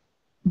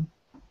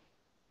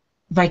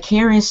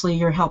vicariously,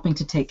 you're helping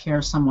to take care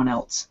of someone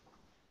else.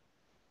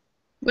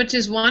 Which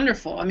is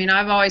wonderful. I mean,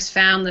 I've always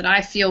found that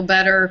I feel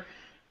better.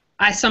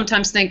 I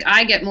sometimes think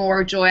I get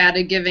more joy out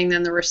of giving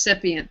than the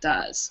recipient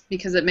does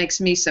because it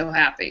makes me so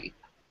happy.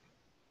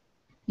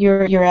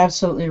 You're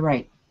absolutely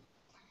right.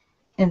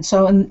 And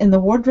so in the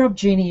Wardrobe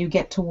Genie, you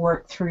get to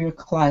work through your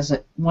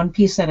closet one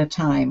piece at a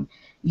time.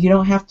 You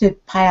don't have to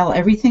pile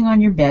everything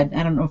on your bed.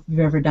 I don't know if you've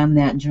ever done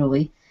that,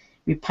 Julie.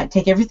 You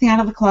take everything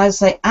out of the closet,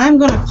 say, I'm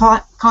going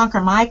to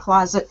conquer my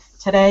closet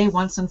today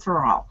once and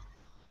for all.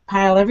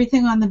 Pile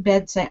everything on the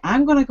bed, say,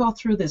 I'm going to go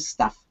through this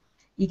stuff.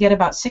 You get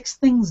about 6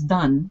 things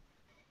done,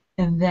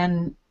 and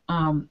then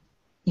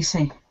you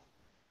say,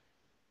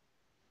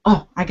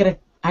 oh, I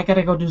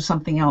gotta go do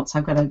something else.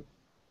 I've got to,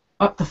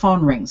 oh, the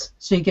phone rings.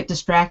 So you get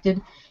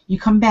distracted. You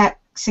come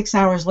back 6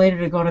 hours later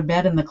to go to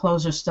bed, and the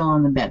clothes are still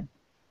on the bed.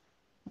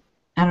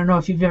 I don't know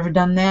if you've ever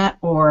done that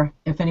or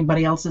if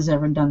anybody else has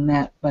ever done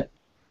that, but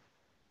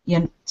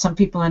some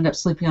people end up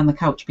sleeping on the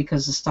couch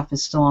because the stuff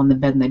is still on the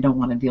bed and they don't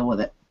want to deal with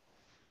it.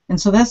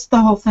 And so that's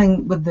the whole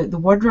thing with the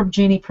Wardrobe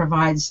Genie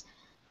provides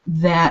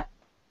that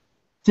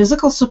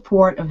physical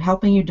support of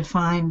helping you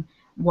define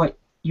what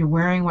you're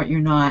wearing, what you're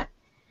not.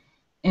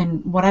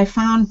 And what I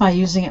found by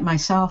using it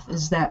myself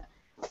is that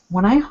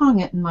when I hung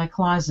it in my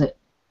closet,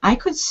 I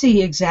could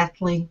see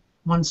exactly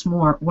once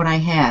more what I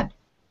had.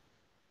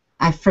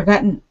 I've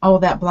forgotten, oh,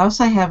 that blouse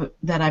I have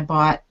that I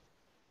bought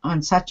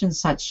on such and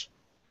such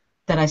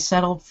that I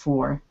settled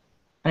for,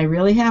 but I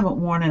really haven't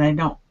worn and I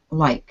don't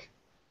like,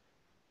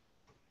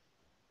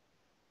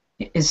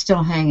 is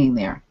still hanging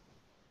there.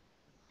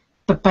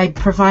 But by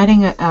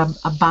providing a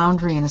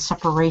boundary and a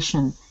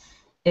separation,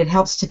 it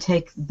helps to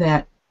take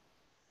that,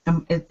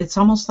 it's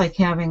almost like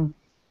having,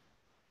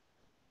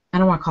 I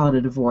don't want to call it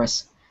a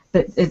divorce,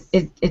 but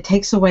it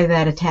takes away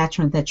that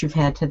attachment that you've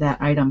had to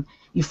that item.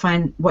 You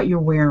find what you're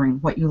wearing,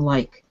 what you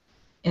like,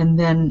 and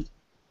then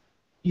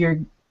your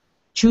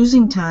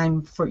choosing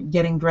time for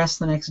getting dressed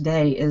the next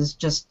day is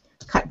just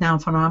cut down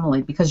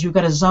phenomenally because you've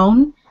got a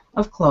zone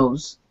of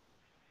clothes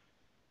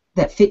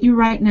that fit you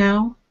right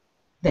now,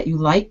 that you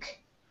like,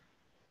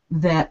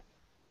 that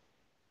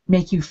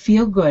make you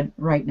feel good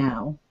right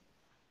now,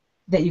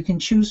 that you can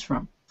choose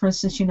from. For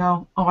instance, you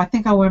know, oh, I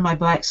think I'll wear my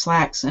black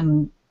slacks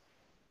and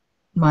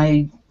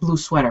my blue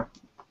sweater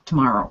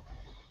tomorrow.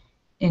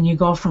 And you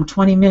go from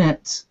 20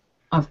 minutes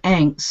of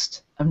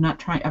angst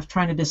of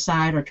trying to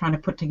decide or trying to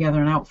put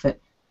together an outfit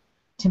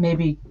to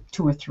maybe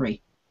 2 or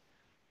 3.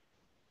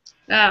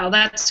 Oh,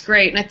 that's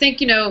great. And I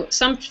think, you know,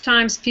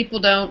 sometimes people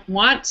don't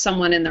want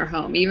someone in their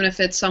home, even if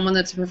it's someone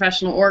that's a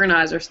professional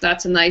organizer. So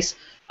that's a nice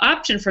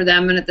option for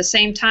them. And at the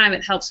same time,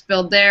 it helps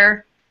build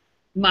their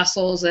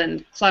muscles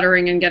and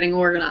cluttering and getting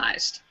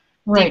organized.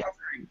 Right.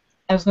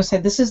 I was going to say,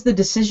 this is the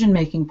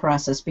decision-making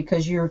process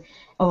because you're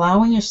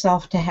allowing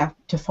yourself to have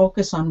to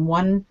focus on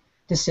one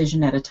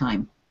decision at a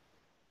time.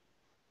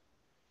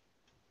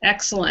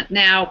 Excellent.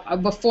 Now,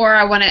 before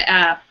I want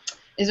to,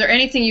 is there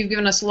anything, you've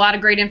given us a lot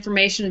of great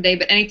information today,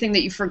 but anything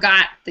that you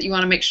forgot that you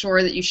want to make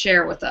sure that you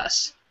share with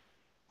us?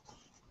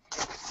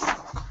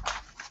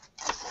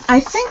 I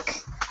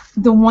think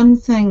the one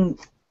thing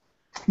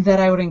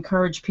that I would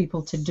encourage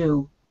people to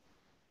do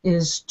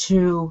is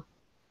to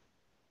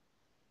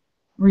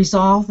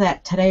resolve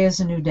that today is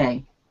a new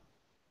day.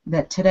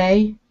 That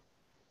today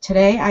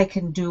I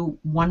can do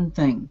one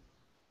thing.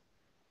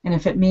 And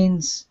if it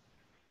means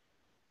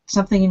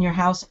something in your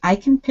house, I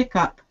can pick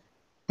up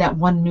that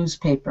one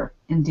newspaper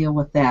and deal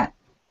with that.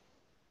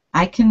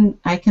 I can,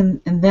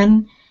 and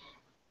then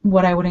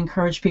what I would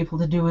encourage people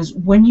to do is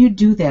when you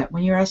do that,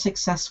 when you are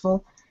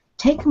successful,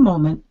 take a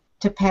moment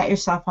to pat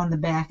yourself on the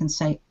back and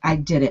say, I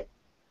did it.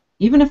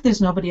 Even if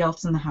there's nobody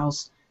else in the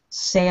house,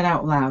 say it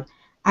out loud.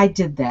 I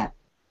did that.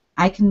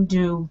 I can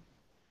do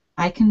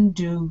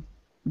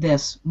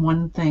this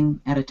one thing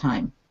at a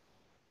time.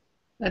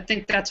 I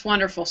think that's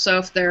wonderful. So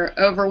if they're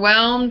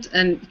overwhelmed,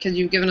 and because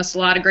you've given us a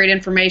lot of great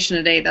information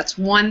today, that's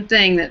one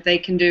thing that they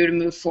can do to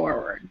move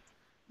forward.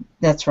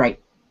 That's right.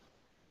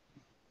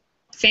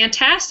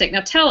 Fantastic.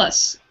 Now tell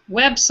us,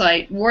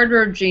 website,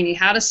 Wardrobe Genie,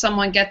 how does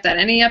someone get that?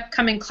 Any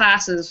upcoming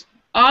classes,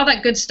 all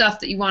that good stuff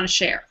that you want to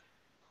share?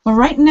 Well,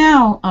 right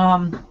now,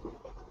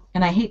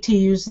 and I hate to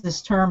use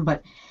this term,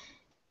 but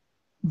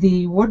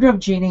the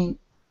Wardrobe Genie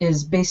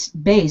is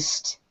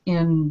based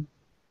in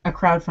a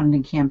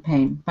crowdfunding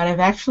campaign, but I've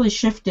actually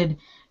shifted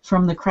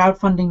from the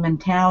crowdfunding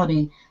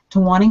mentality to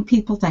wanting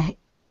people to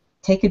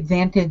take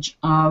advantage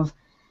of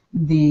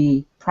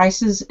the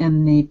prices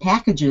and the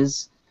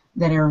packages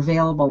that are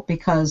available,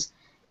 because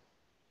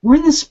we're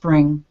in the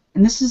spring,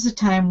 and this is the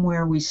time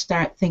where we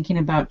start thinking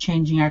about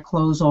changing our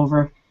clothes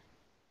over.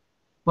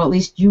 Well, at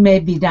least you may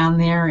be down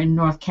there in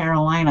North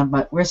Carolina,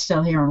 but we're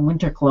still here in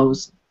winter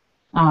clothes.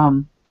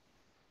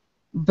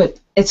 But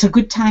it's a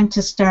good time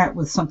to start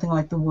with something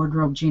like the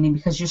Wardrobe Genie,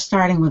 because you're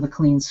starting with a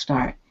clean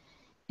start.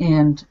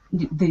 And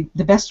the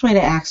best way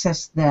to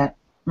access that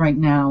right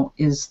now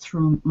is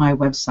through my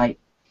website,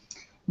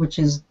 which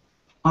is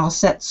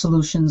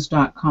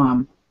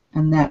allsetsolutions.com,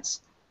 and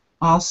that's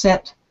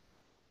allset,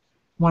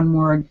 one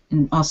word,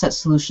 and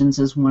allsetsolutions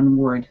is one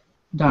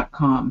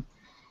word.com.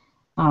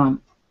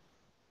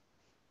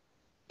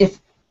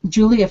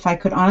 Julie, if I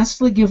could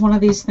honestly give one of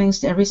these things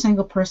to every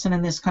single person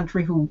in this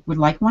country who would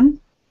like one,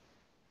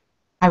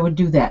 I would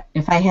do that.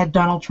 If I had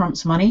Donald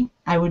Trump's money,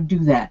 I would do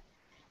that,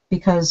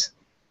 because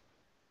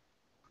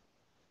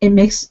it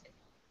makes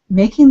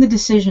making the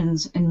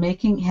decisions and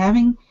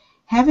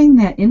having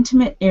that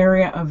intimate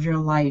area of your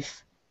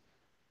life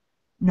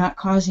not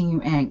causing you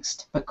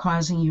angst but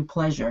causing you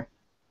pleasure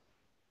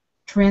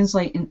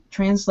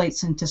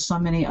translates into so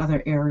many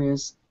other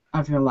areas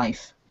of your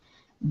life.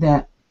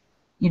 That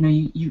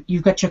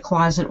you've got your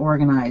closet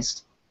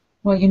organized.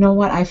 Well, you know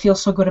what? I feel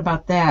so good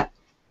about that.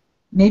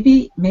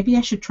 Maybe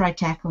I should try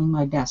tackling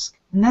my desk.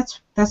 And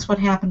that's what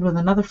happened with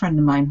another friend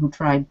of mine who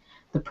tried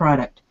the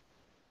product.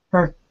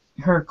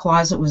 Her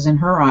closet was in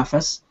her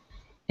office,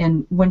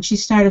 and when she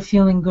started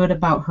feeling good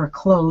about her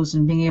clothes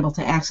and being able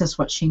to access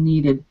what she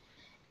needed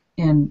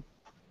and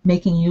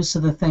making use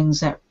of the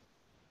things that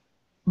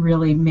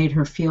really made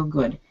her feel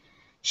good,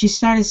 she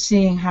started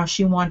seeing how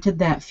she wanted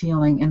that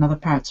feeling in other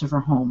parts of her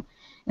home.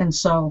 And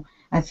so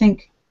I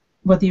think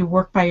whether you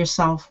work by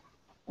yourself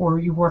or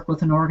you work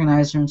with an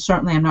organizer, and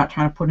certainly I'm not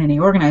trying to put any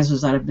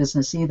organizers out of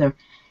business either,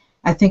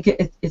 I think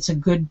it's a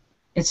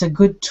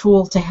good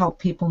tool to help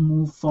people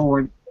move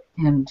forward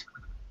and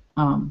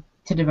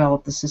to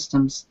develop the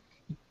systems.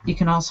 You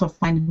can also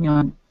find me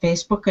on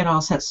Facebook at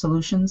All Set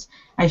Solutions.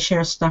 I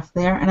share stuff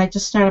there, and I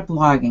just started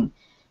blogging.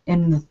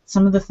 And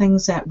some of the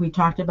things that we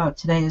talked about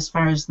today, as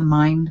far as the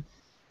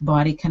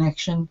mind-body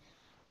connection,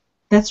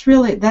 that's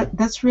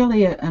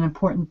really an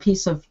important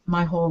piece of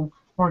my whole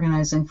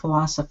organizing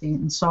philosophy.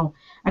 And so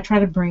I try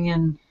to bring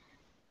in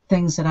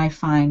things that I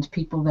find,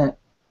 people that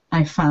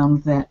I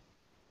found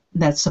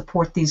that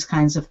support these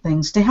kinds of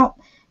things to help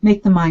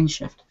make the mind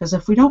shift. Because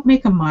if we don't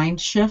make a mind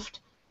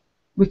shift,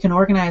 we can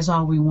organize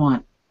all we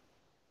want,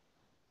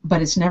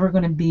 but it's never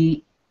going to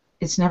be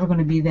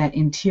that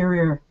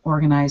interior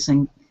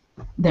organizing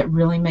that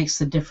really makes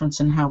the difference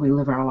in how we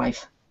live our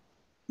life.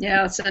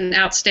 Yeah, it's an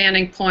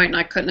outstanding point, and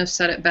I couldn't have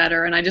said it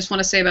better. And I just want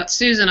to say about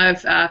Susan,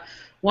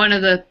 one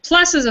of the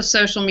pluses of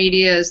social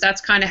media is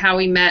that's kind of how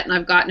we met, and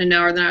I've gotten to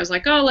know her. Then I was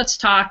like, oh, let's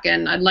talk,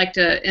 and I'd like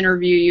to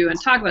interview you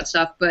and talk about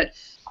stuff. But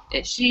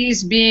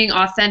she's being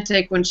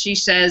authentic when she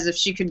says if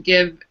she could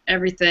give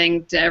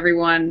everything to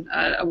everyone,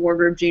 a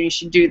wardrobe genie,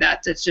 she'd do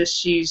that. That's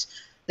just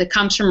that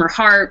comes from her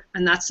heart,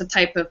 and that's the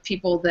type of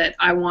people that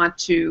I want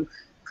to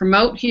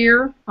promote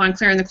here on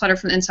Clearing the Clutter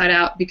from the Inside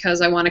Out,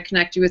 because I want to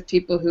connect you with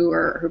people who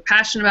are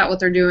passionate about what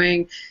they're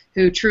doing,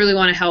 who truly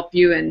want to help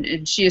you,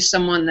 and she is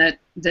someone that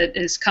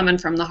is coming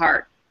from the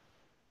heart.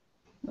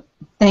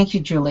 Thank you,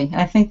 Julie.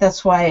 I think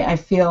that's why I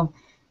feel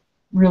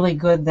really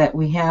good that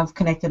we have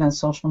connected on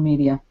social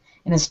media.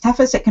 And as tough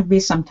as it can be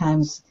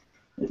sometimes,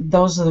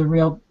 those are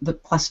the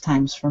plus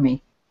times for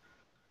me.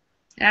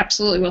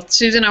 Absolutely. Well,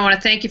 Susan, I want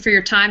to thank you for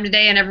your time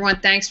today, and everyone,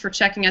 thanks for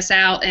checking us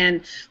out.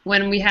 And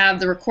when we have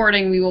the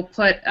recording, we will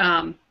put it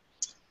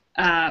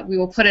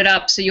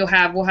up, so we'll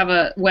have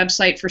a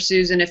website for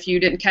Susan if you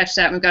didn't catch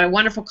that. We've got a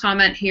wonderful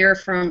comment here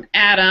from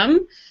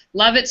Adam.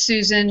 Love it,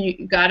 Susan.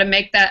 You got to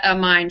make that a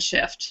mind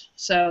shift.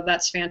 So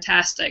that's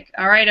fantastic.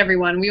 All right,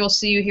 everyone. We will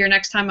see you here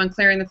next time on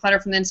Clearing the Clutter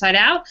from the Inside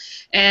Out.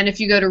 And if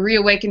you go to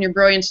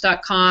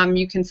reawakenyourbrilliance.com,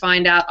 you can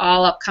find out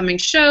all upcoming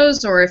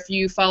shows, or if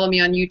you follow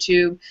me on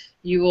YouTube,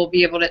 you will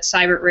be able to, at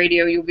Cybert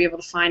Radio, you'll be able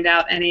to find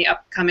out any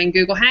upcoming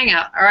Google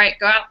Hangout. All right,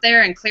 go out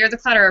there and clear the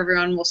clutter,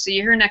 everyone. We'll see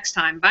you here next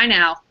time. Bye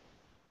now.